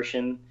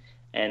exertion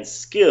and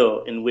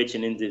skill in which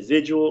an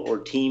individual or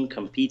team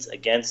competes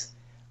against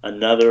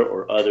another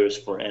or others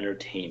for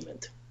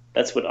entertainment.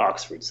 That's what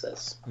Oxford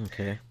says.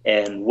 Okay.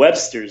 And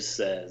Webster's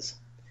says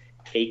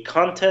a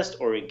contest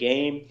or a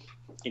game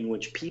in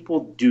which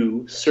people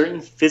do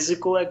certain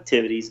physical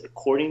activities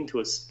according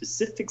to a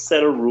specific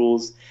set of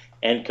rules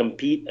and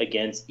compete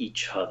against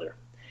each other.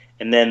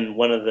 And then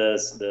one of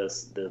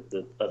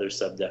the other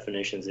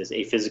sub-definitions is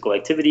a physical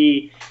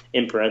activity,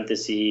 in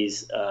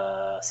parentheses,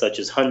 such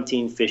as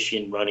hunting,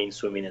 fishing, running,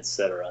 swimming,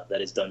 etc.,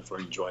 that is done for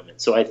enjoyment.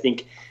 So I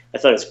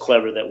thought it's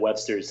clever that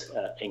Webster's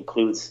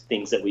includes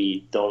things that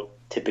we don't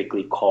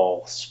typically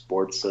call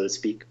sports, so to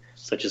speak,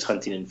 such as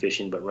hunting and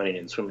fishing, but running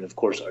and swimming, of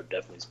course, are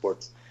definitely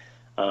sports,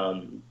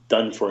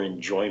 done for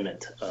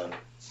enjoyment.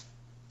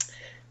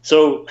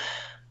 So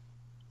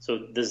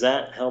does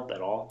that help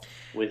at all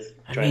with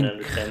trying to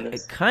understand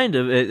this? Kind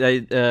of.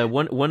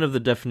 One of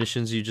the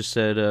definitions you just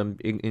said,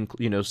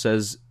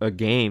 says a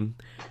game.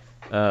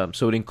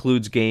 So it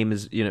includes game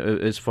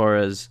as far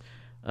as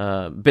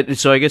But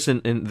so I guess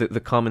in the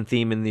common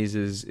theme in these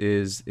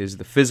is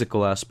the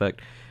physical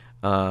aspect,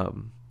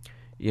 and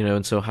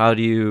so how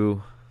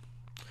do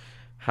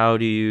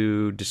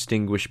you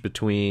distinguish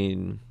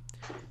between,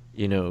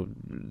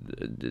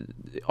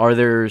 are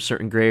there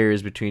certain gray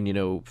areas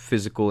between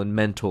physical and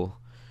mental?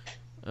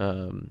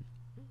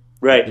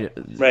 Right.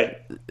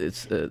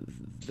 It's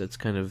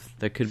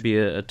that could be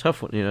a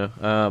tough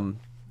one.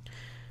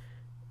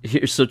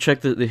 So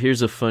check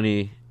here's a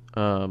funny.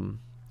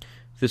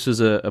 This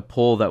is a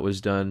poll that was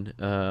done,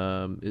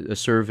 a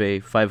survey,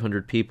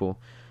 500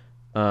 people,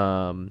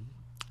 and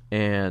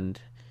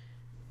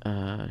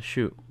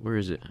shoot, where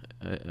is it?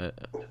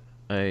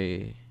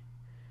 I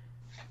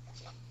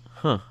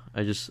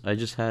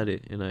just had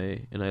it and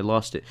I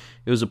lost it.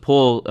 It was a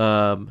poll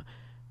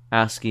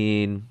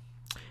asking,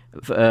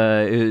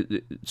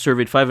 it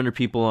surveyed 500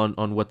 people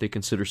on what they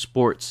consider a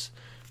sport,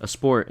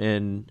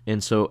 and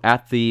so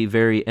at the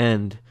very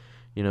end,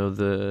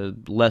 the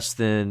less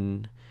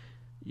than.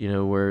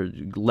 Where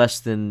less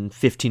than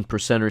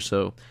 15% or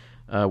so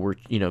were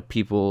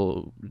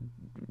people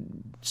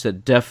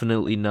said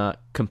definitely not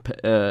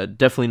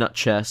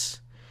chess,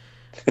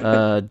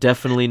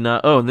 definitely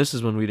not. Oh, and this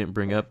is one we didn't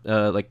bring up,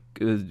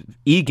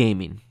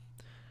 e-gaming.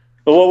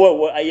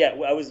 Whoa. Yeah,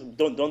 I was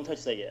don't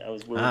touch that yet.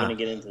 We were gonna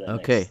get into that.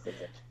 Okay.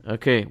 Next.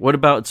 Okay.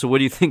 What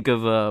do you think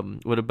of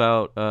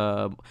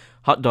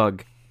hot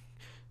dog?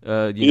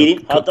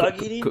 Eating hot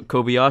dog eating?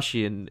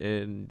 Kobayashi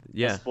and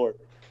yeah. Sport.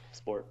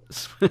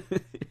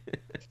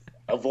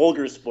 A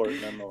vulgar sport,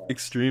 nonetheless.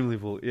 Extremely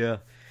vulgar, yeah.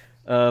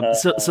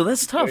 So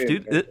that's tough,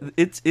 dude.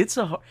 It's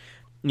a,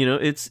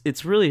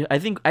 it's really. I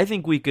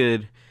think we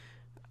could,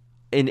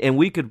 and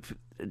we could,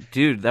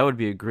 dude. That would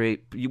be a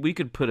great. We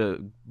could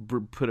bring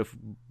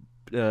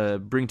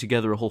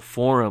together a whole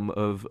forum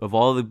of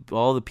all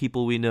the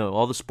people we know,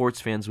 all the sports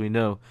fans we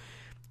know,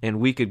 and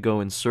we could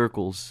go in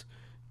circles,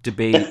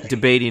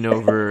 debating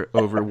over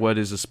what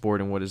is a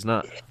sport and what is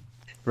not,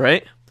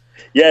 right?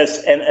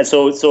 Yes, and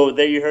so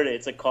there you heard it.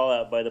 It's a call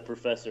out by the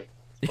professor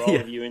for all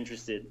of you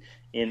interested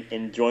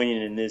in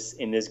joining in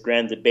this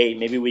grand debate.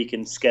 Maybe we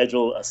can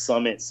schedule a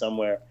summit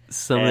somewhere.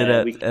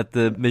 At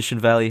the Mission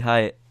Valley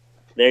Hyatt.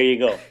 There you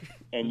go.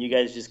 And you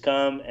guys just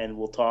come and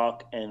we'll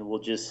talk and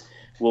we'll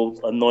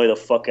annoy the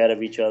fuck out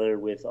of each other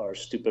with our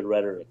stupid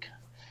rhetoric.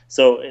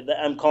 So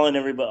I'm calling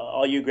everybody,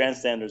 all you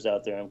grandstanders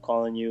out there, I'm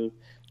calling you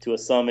to a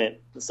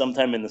summit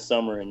sometime in the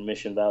summer in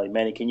Mission Valley.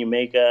 Manny, can you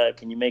make a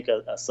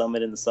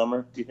summit in the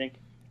summer, do you think?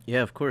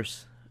 Yeah, of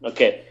course.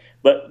 Okay.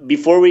 But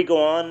before we go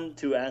on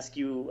to ask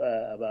you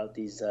about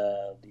these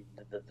the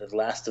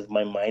last of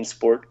my mind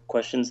sport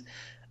questions,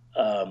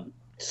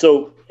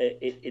 so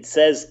it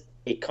says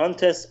a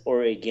contest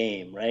or a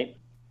game, right?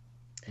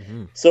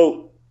 Mm-hmm.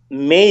 So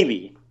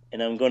maybe,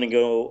 and I'm going to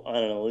go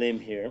on a limb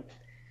here,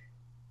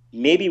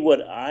 maybe what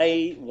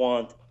I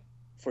want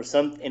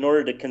in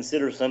order to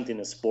consider something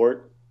a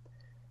sport,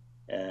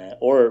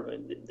 or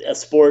a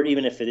sport,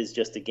 even if it is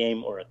just a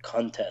game or a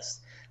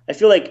contest. I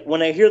feel like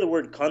when I hear the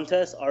word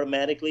contest,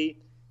 automatically,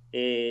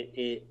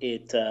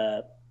 it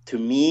to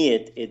me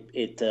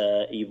it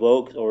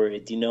evokes or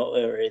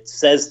it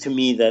says to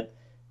me that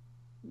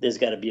there's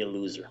got to be a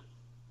loser.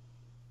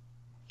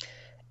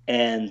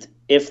 And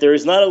if there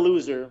is not a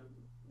loser,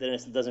 then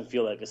it doesn't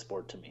feel like a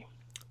sport to me.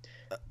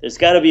 There's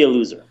got to be a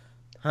loser.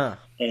 Huh.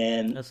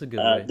 And that's a good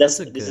way. This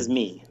is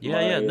me.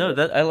 Yeah. No,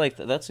 I like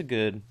that. That's a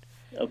good.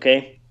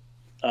 Okay.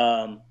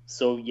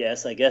 So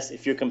yes, I guess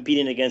if you're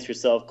competing against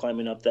yourself,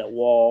 climbing up that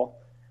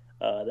wall,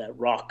 that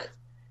rock,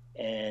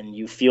 and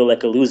you feel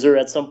like a loser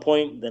at some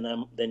point,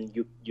 then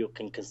you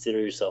can consider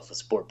yourself a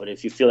sport. But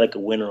if you feel like a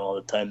winner all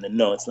the time, then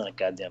no, it's not a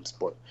goddamn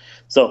sport.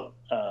 So,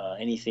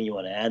 anything you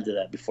want to add to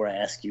that before I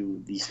ask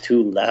you these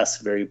two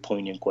last very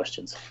poignant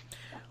questions?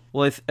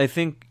 Well, I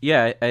think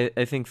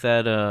I think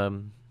that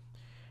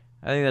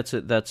I think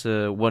that's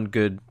a one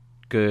good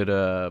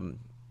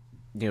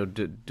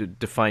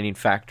defining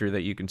factor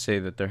that you can say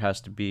that there has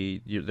to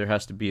be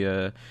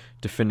a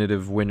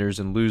definitive winners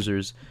and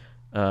losers,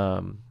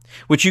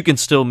 which you can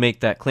still make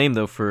that claim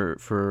though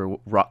for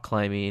rock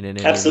climbing and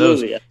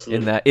absolutely.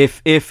 In that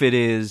if it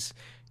is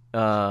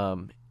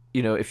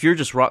if you're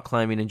just rock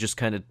climbing and just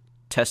kind of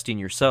testing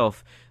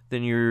yourself,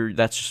 then you're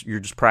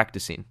just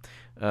practicing,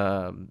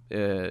 or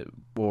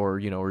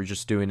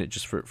just doing it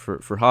just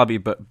for hobby,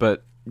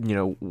 but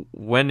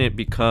when it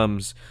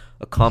becomes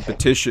a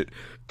competition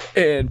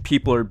and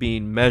people are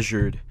being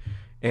measured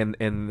and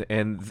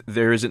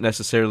there isn't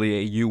necessarily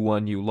a you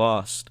won, you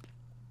lost,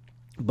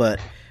 but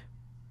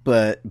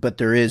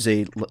there is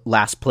a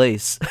last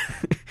place.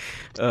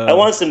 I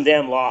want some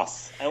damn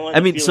loss.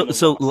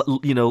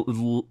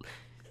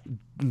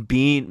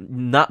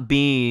 Not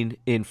being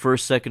in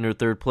first, second, or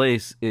third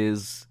place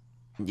is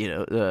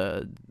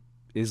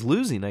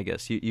losing. I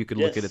guess you could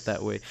look at it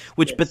that way.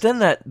 But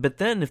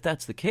then if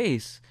that's the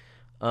case,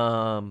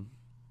 is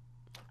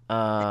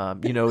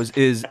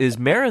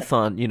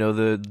marathon,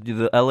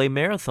 the LA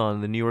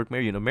Marathon, the New York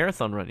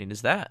marathon running,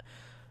 is that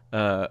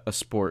a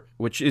sport?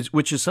 Which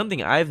is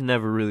something I've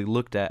never really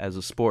looked at as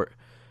a sport.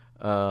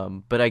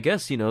 But I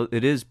guess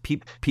it is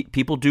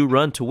people do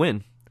run to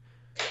win.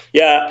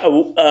 Yeah,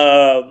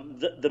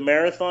 the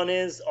marathon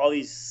is all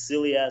these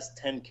silly ass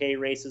 10K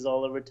races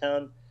all over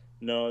town.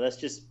 No, that's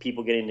just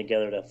people getting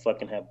together to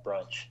fucking have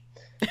brunch.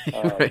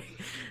 Right,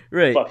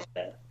 right. Fuck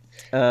that.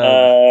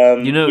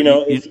 You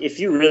If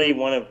you really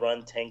want to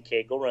run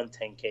 10K, go run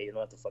 10K. You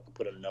don't have to fucking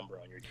put a number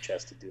on your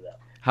chest to do that.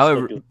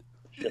 However,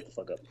 shut the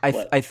fuck up.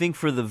 I think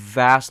for the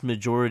vast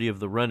majority of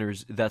the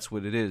runners, that's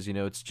what it is.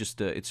 It's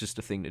just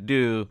a thing to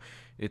do.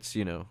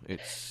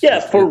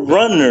 For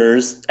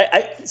runners.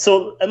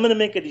 So I'm gonna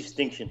make a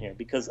distinction here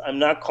because I'm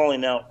not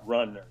calling out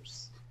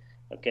runners.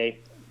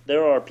 Okay,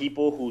 there are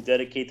people who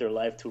dedicate their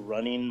life to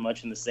running,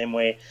 much in the same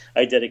way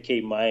I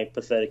dedicate my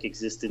pathetic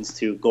existence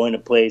to going to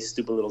play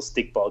stupid little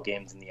stickball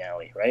games in the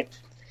alley. Right?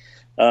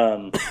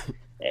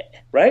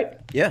 Right?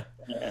 Yeah.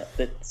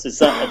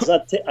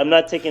 I'm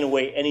not taking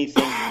away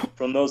anything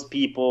from those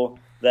people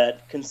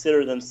that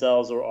consider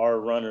themselves or are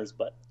runners,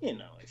 but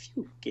if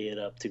you get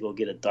up to go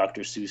get a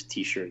Dr. Seuss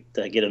T-shirt,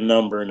 to get a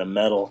number and a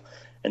medal,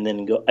 and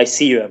then go, I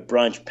see you at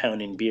brunch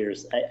pounding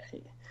beers.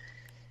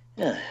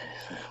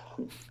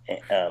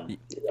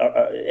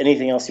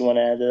 Anything else you want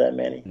to add to that,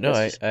 Manny? No,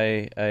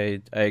 I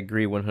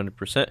agree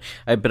 100%.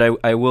 But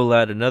I will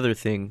add another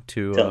thing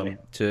to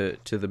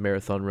the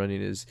marathon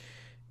running is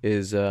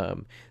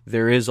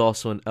there is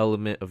also an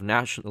element of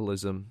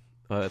nationalism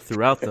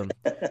throughout them,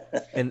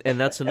 and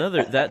that's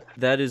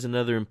that is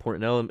another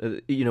important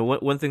element.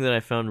 One thing that I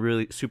found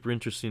really super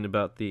interesting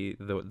about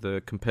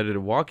the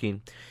competitive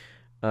walking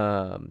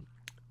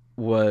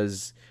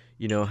was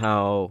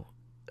how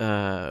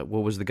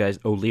what was the guy's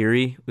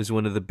O'Leary was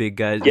one of the big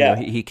guys. Yeah,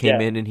 he came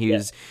in and he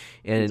was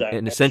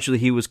and essentially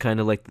he was kind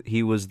of like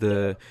he was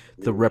the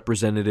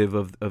representative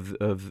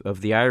of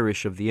the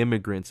Irish, of the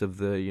immigrants, of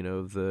the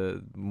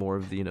the more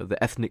of the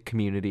the ethnic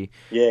community.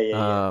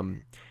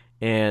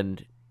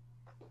 And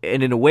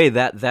in a way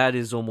that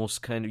is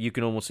almost kind of, you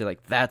can almost say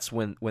like that's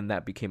when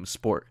that became a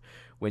sport,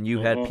 when you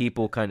had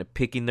people kind of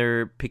picking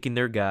their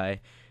guy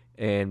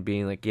and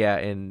being like,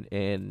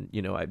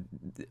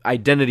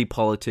 identity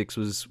politics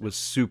was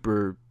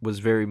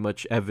very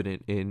much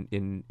evident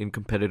in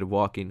competitive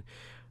walking.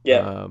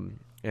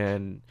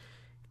 And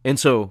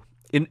so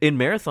in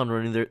marathon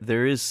running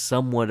there is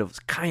somewhat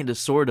of kind of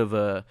sort of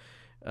a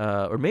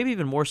or maybe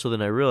even more so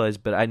than I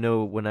realized, but I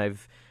know when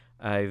I've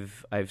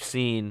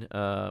seen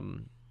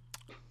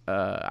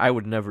I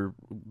would never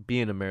be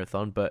in a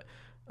marathon, but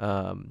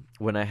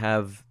when I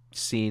have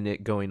seen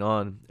it going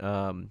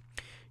on,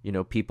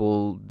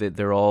 people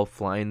they're all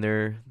flying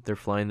their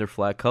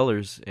flag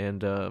colors,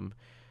 and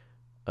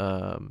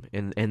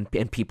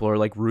people are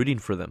like rooting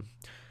for them,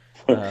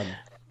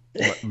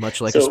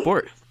 much like a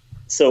sport.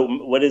 So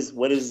what is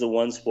the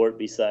one sport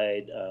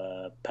beside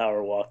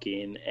power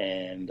walking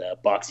and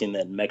boxing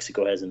that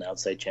Mexico has an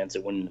outside chance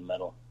of winning a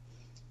medal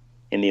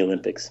in the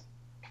Olympics?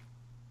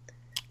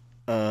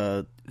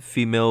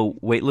 Female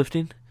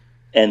weightlifting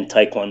and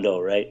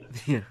taekwondo, right?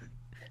 Yeah.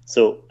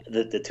 So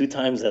the two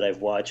times that I've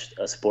watched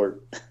a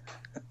sport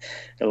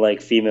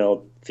like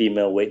female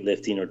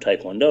weightlifting or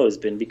taekwondo has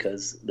been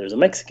because there's a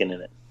Mexican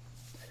in it.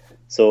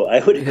 So I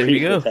would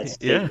agree with that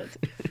statement.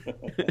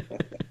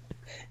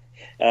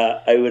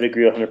 I would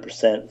agree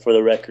 100%. For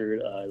the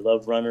record, I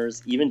love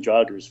runners, even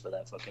joggers for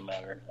that fucking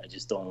matter. I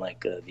just don't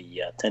like the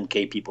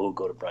 10K people who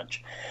go to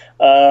brunch.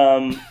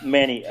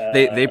 Manny,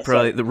 they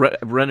probably the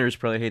runners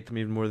probably hate them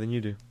even more than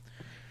you do.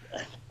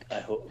 I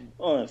hope.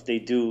 Oh, if they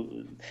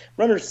do,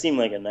 runners seem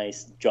like a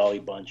nice, jolly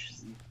bunch.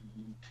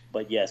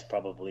 But yes,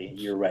 probably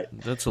you're right.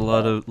 That's a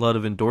lot of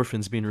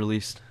endorphins being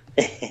released.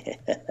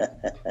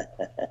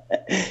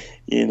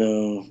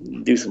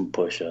 Do some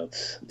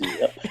push-ups.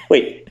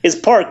 Wait, is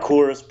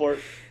parkour a sport?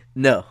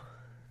 No.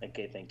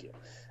 Okay, thank you.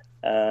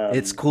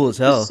 It's cool as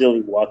hell.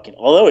 Silly walking,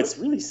 although it's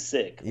really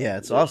sick. Yeah,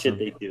 it's awesome.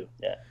 Shit they do.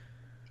 Yeah.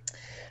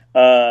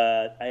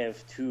 I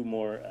have two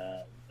more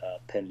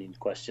pending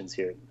questions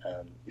here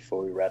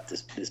before we wrap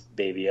this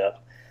baby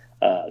up.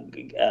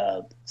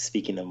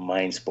 Speaking of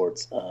mind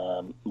sports,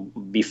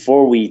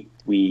 before we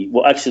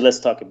actually let's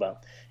talk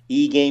about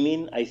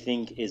e-gaming. I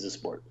think is a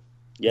sport.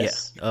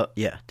 Yes.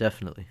 Yeah,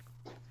 definitely.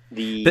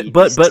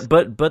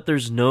 But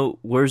there's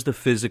where's the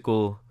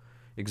physical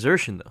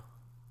exertion though?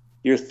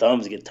 Your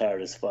thumbs get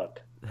tired as fuck.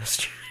 That's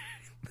true.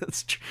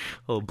 That's true.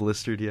 Oh,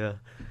 blistered, yeah.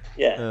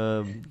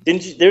 Yeah.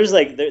 Didn't you?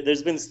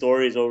 There's been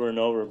stories over and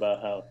over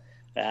about how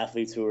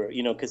athletes who are,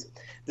 because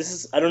this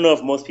is, I don't know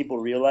if most people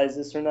realize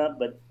this or not,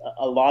 but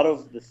a lot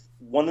of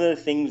one of the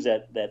things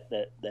that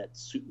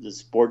the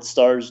sports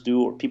stars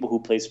do, or people who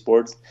play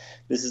sports,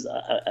 this is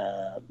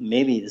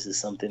maybe this is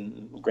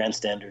something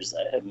grandstanders,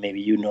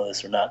 maybe you know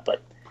this or not,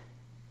 but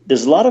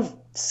there's a lot of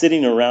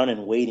sitting around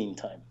and waiting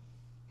time,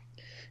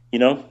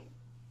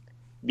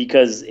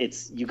 because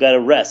you got to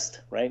rest,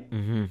 right?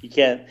 Mm-hmm. You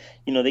can't,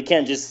 they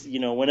can't just,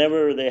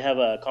 whenever they have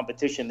a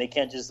competition, they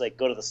can't just like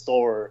go to the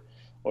store,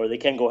 or they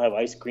can't go have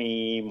ice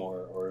cream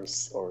or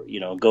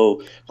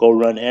go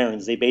run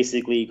errands. They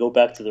basically go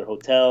back to their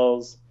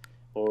hotels,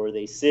 or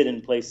they sit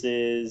in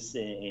places,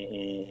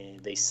 and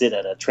they sit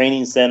at a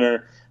training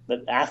center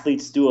that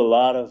athletes do a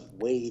lot of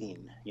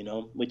waiting,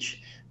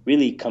 which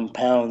really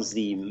compounds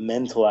the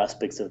mental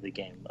aspects of the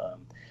game.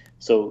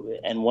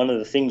 And one of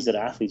the things that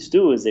athletes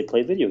do is they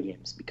play video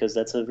games because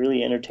that's a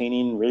really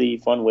entertaining, really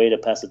fun way to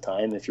pass the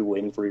time if you're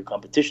waiting for your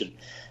competition.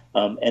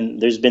 And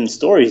there's been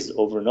stories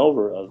over and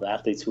over of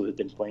athletes who have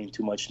been playing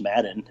too much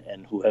Madden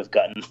and who have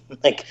gotten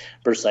like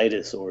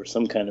bursitis or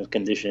some kind of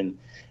condition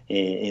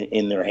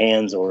in their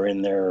hands or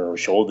in their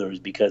shoulders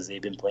because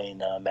they've been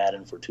playing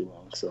Madden for too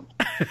long. So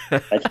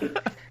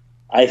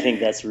I think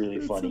that's really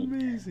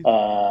funny.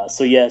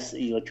 So yes,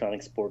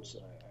 electronic sports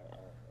are,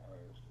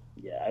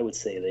 I would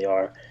say they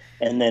are.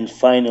 And then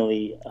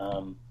finally,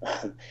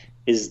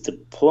 is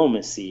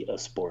diplomacy a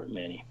sport,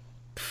 Manny?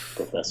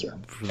 Professor?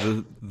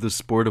 The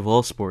sport of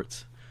all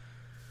sports.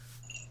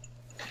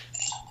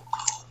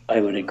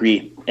 I would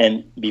agree.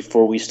 And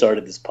before we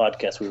started this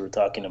podcast, we were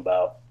talking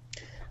about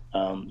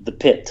the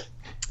pit,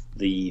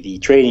 the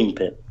trading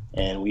pit.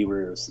 And we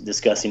were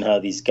discussing how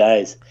these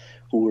guys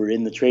who were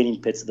in the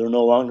trading pits, they're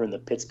no longer in the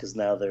pits because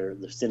now they're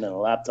sitting on a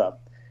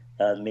laptop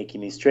making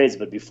these trades.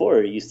 But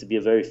before, it used to be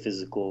a very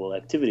physical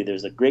activity.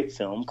 There's a great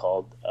film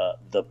called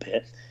The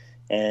Pit,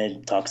 and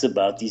it talks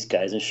about these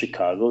guys in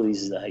Chicago,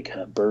 these like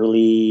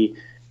burly,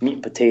 meat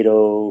and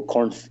potato,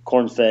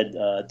 corn-fed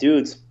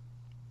dudes,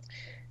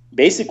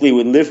 basically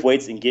would lift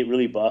weights and get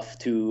really buff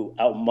to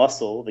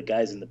outmuscle the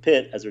guys in the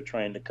pit as they're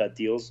trying to cut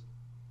deals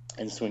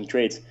and swing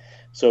trades.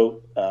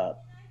 So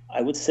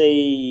I would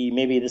say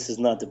maybe this is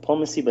not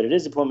diplomacy, but it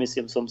is diplomacy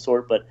of some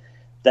sort. But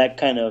that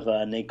kind of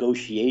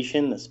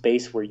negotiation, the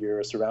space where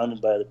you're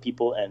surrounded by other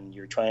people and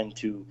you're trying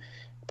to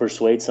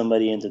persuade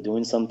somebody into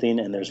doing something,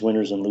 and there's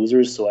winners and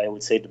losers. So I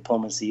would say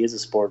diplomacy is a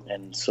sport,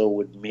 and so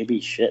would maybe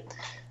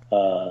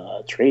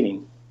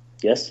trading.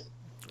 Yes?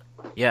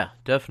 Yeah,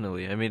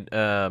 definitely. I mean,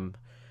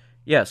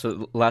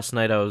 so last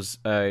night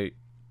I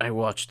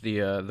watched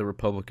the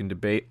Republican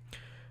debate.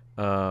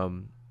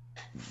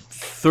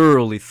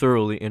 Thoroughly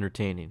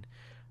entertaining.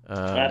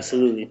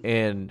 Absolutely.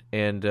 And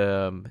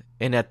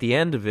at the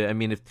end of it, I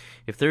mean,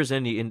 if there's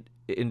any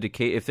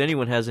if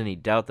anyone has any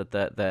doubt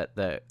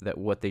that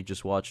what they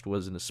just watched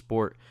wasn't a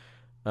sport,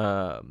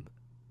 the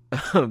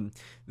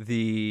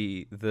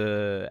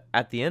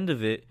at the end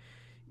of it,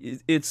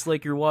 it's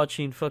like you're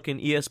watching fucking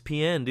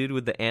ESPN, dude,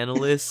 with the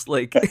analysts,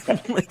 like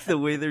like the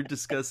way they're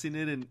discussing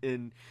it,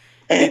 and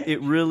it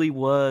really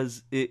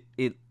was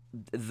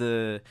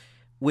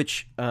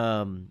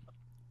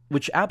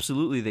which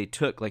absolutely they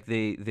took, like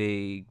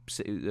they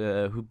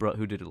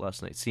who did it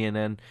last night,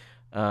 CNN,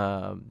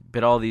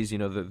 but all these,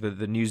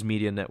 the news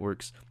media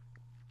networks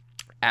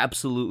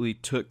absolutely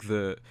took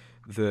the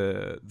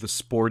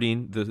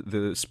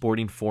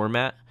sporting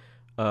format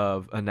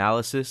of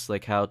analysis,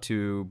 like how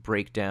to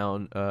break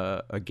down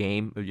a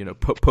game,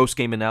 post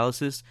game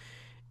analysis,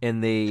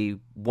 and they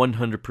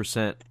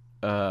 100%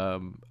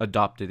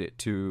 adopted it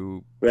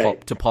to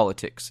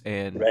politics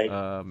and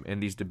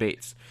and these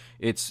debates.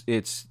 It's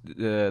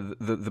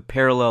the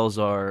parallels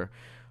are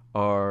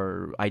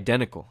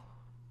identical.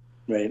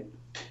 Right.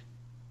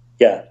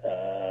 Yeah.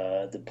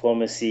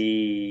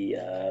 Diplomacy,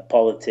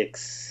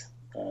 politics.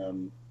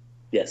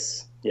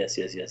 Yes.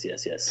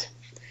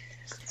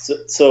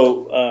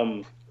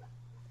 So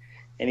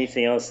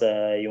anything else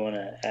you want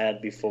to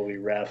add before we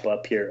wrap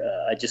up here?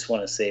 I just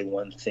want to say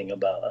one thing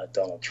about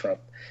Donald Trump.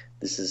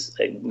 This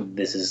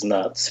is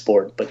not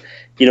sport, but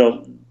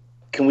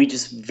can we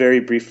just very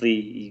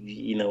briefly,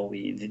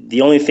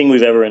 the only thing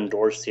we've ever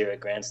endorsed here at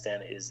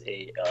Grandstand is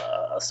a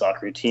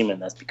soccer team,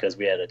 and that's because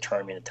we had a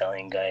charming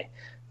Italian guy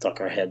talk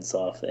our heads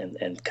off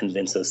and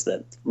convince us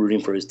that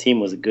rooting for his team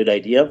was a good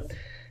idea.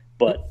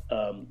 But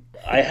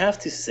I have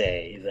to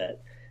say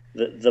that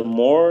the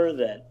more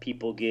that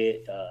people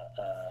get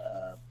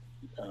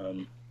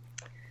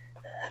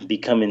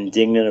become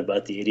indignant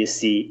about the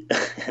idiocy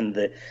and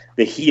the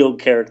heel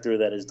character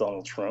that is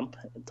Donald Trump,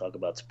 and talk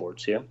about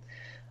sports here,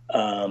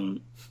 the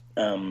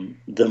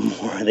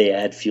more they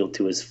add fuel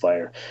to his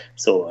fire.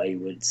 So I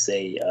would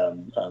say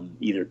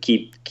either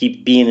keep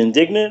being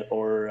indignant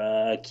or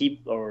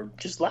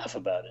just laugh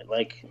about it,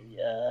 like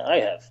I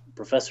have.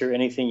 Professor,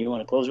 anything you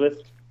want to close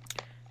with?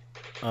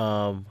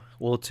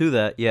 Well, to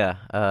that, yeah.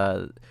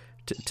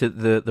 To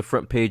the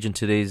front page in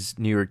today's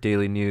New York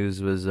Daily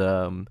News was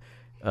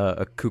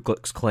a Ku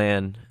Klux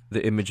Klan,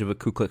 the image of a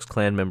Ku Klux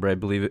Klan member.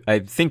 I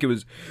think it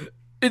was.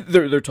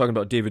 They're talking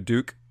about David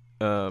Duke,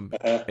 and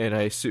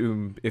I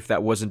assume if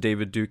that wasn't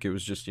David Duke, it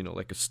was just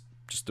like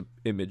just an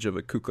image of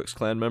a Ku Klux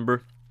Klan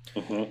member.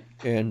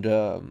 Mm-hmm. And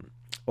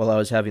while I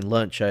was having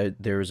lunch,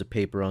 there was a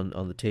paper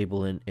on the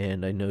table,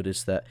 and I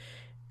noticed that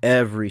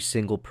every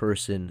single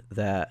person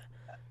that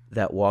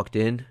walked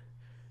in,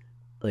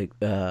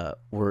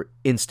 were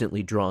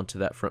instantly drawn to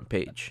that front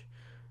page.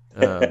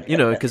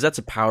 Because that's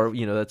a power.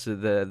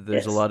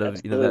 There's a lot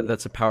of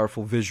that's a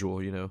powerful visual.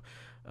 And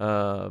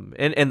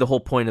the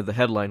whole point of the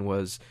headline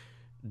was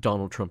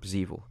Donald Trump is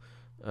evil.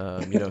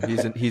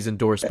 He's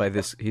endorsed by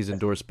this. He's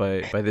endorsed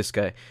by this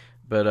guy.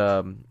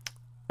 But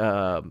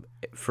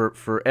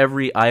for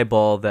every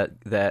eyeball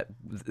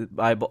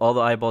all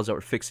the eyeballs that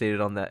were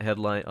fixated on that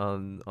headline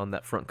on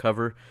that front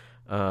cover,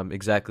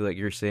 exactly like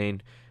you're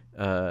saying,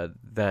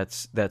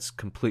 that's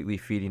completely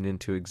feeding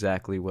into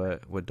exactly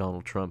what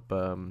Donald Trump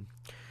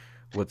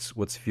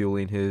what's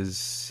fueling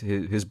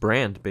his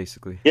brand,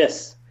 basically.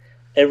 Yes.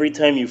 Every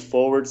time you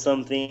forward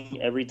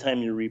something, every time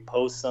you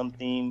repost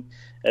something,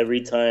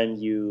 every time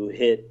you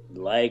hit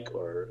like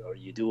or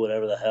you do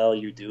whatever the hell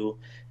you do,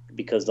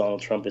 because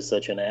Donald Trump is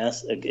such an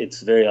ass,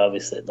 it's very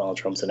obvious that Donald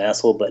Trump's an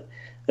asshole, but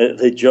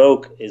the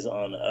joke is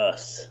on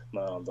us,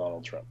 not on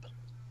Donald Trump.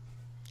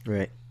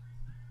 Right.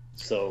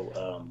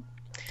 So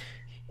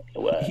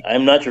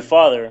I'm not your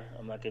father.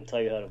 I'm not going to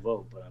tell you how to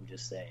vote, but I'm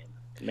just saying.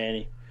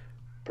 Manny,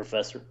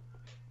 Professor.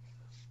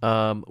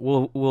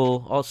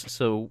 We'll also,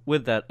 so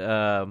with that,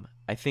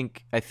 I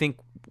think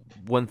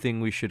one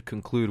thing we should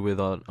conclude with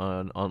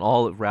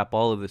wrap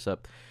all of this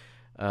up,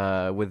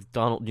 with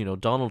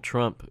Donald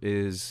Trump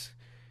is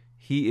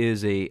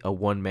a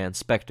one-man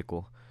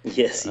spectacle.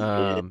 Yes, he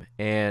is.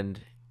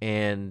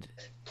 And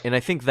I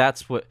think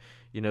that's what,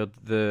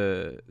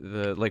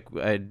 the like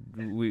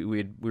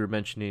we were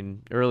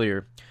mentioning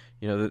earlier,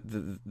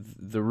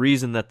 the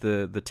reason that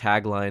the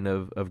tagline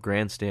of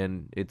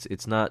Grandstand,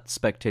 it's not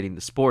spectating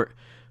the sport,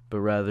 but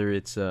rather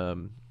it's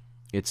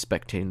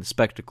spectating the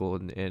spectacle,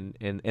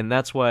 and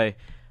that's why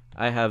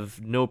I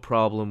have no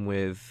problem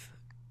with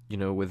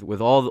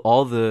all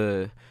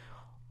the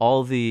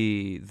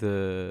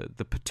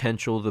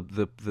potential,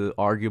 the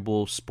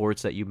arguable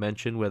sports that you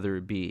mentioned, whether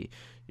it be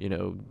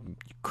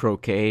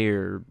croquet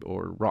or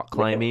rock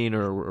climbing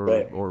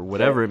or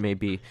whatever it may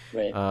be.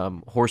 Right.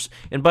 Horse,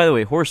 and by the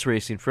way, horse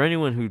racing, for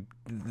anyone who,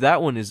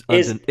 that one is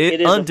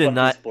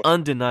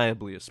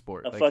undeniably a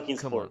sport. Fucking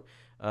sport.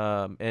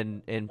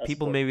 And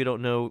people maybe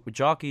don't know,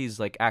 jockeys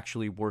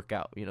actually work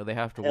out. They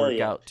have to work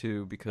out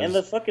too, because, and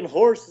the fucking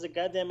horse is a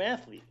goddamn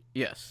athlete.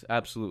 Yes,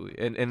 absolutely,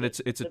 and it's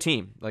a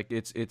team.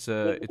 It's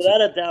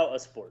without a doubt a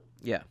sport.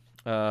 Yeah.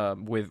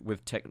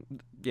 With tech,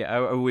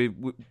 yeah,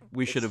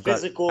 we should have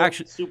physical, got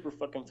actually super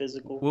fucking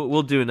physical.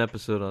 We'll do an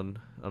episode on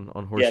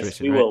horse racing.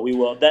 Yes, we will. We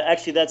will.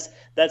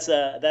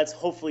 That's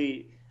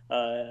hopefully,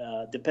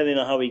 depending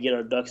on how we get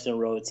our ducks in a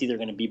row, it's either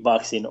going to be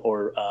boxing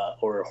or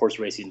horse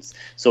racing.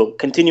 So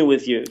continue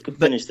with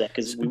finish that,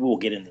 because we will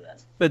get into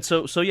that. But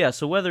so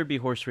whether it be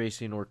horse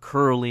racing or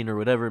curling or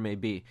whatever it may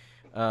be,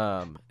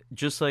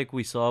 just like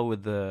we saw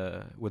with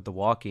the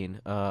walking,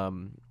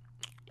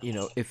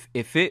 if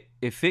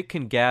it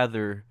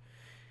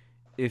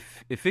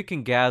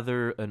can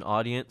gather an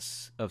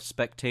audience of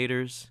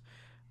spectators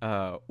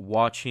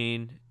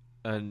watching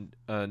an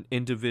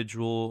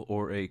individual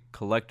or a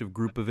collective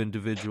group of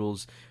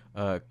individuals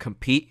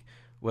compete,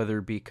 whether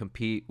it be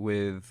compete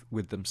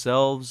with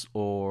themselves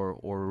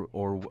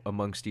or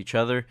amongst each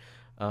other,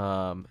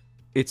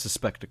 it's a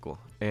spectacle,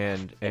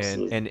 and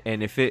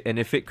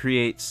if it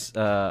creates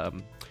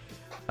and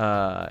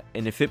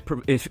if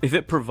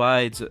it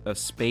provides a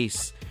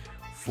space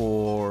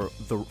for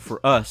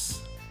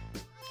us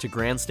to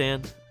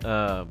grandstand,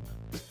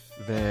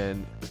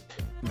 then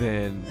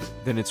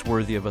it's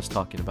worthy of us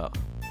talking about.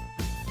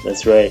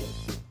 That's right.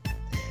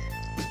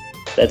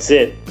 That's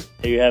it.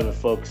 There you have it,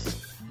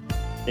 folks.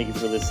 Thank you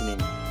for listening.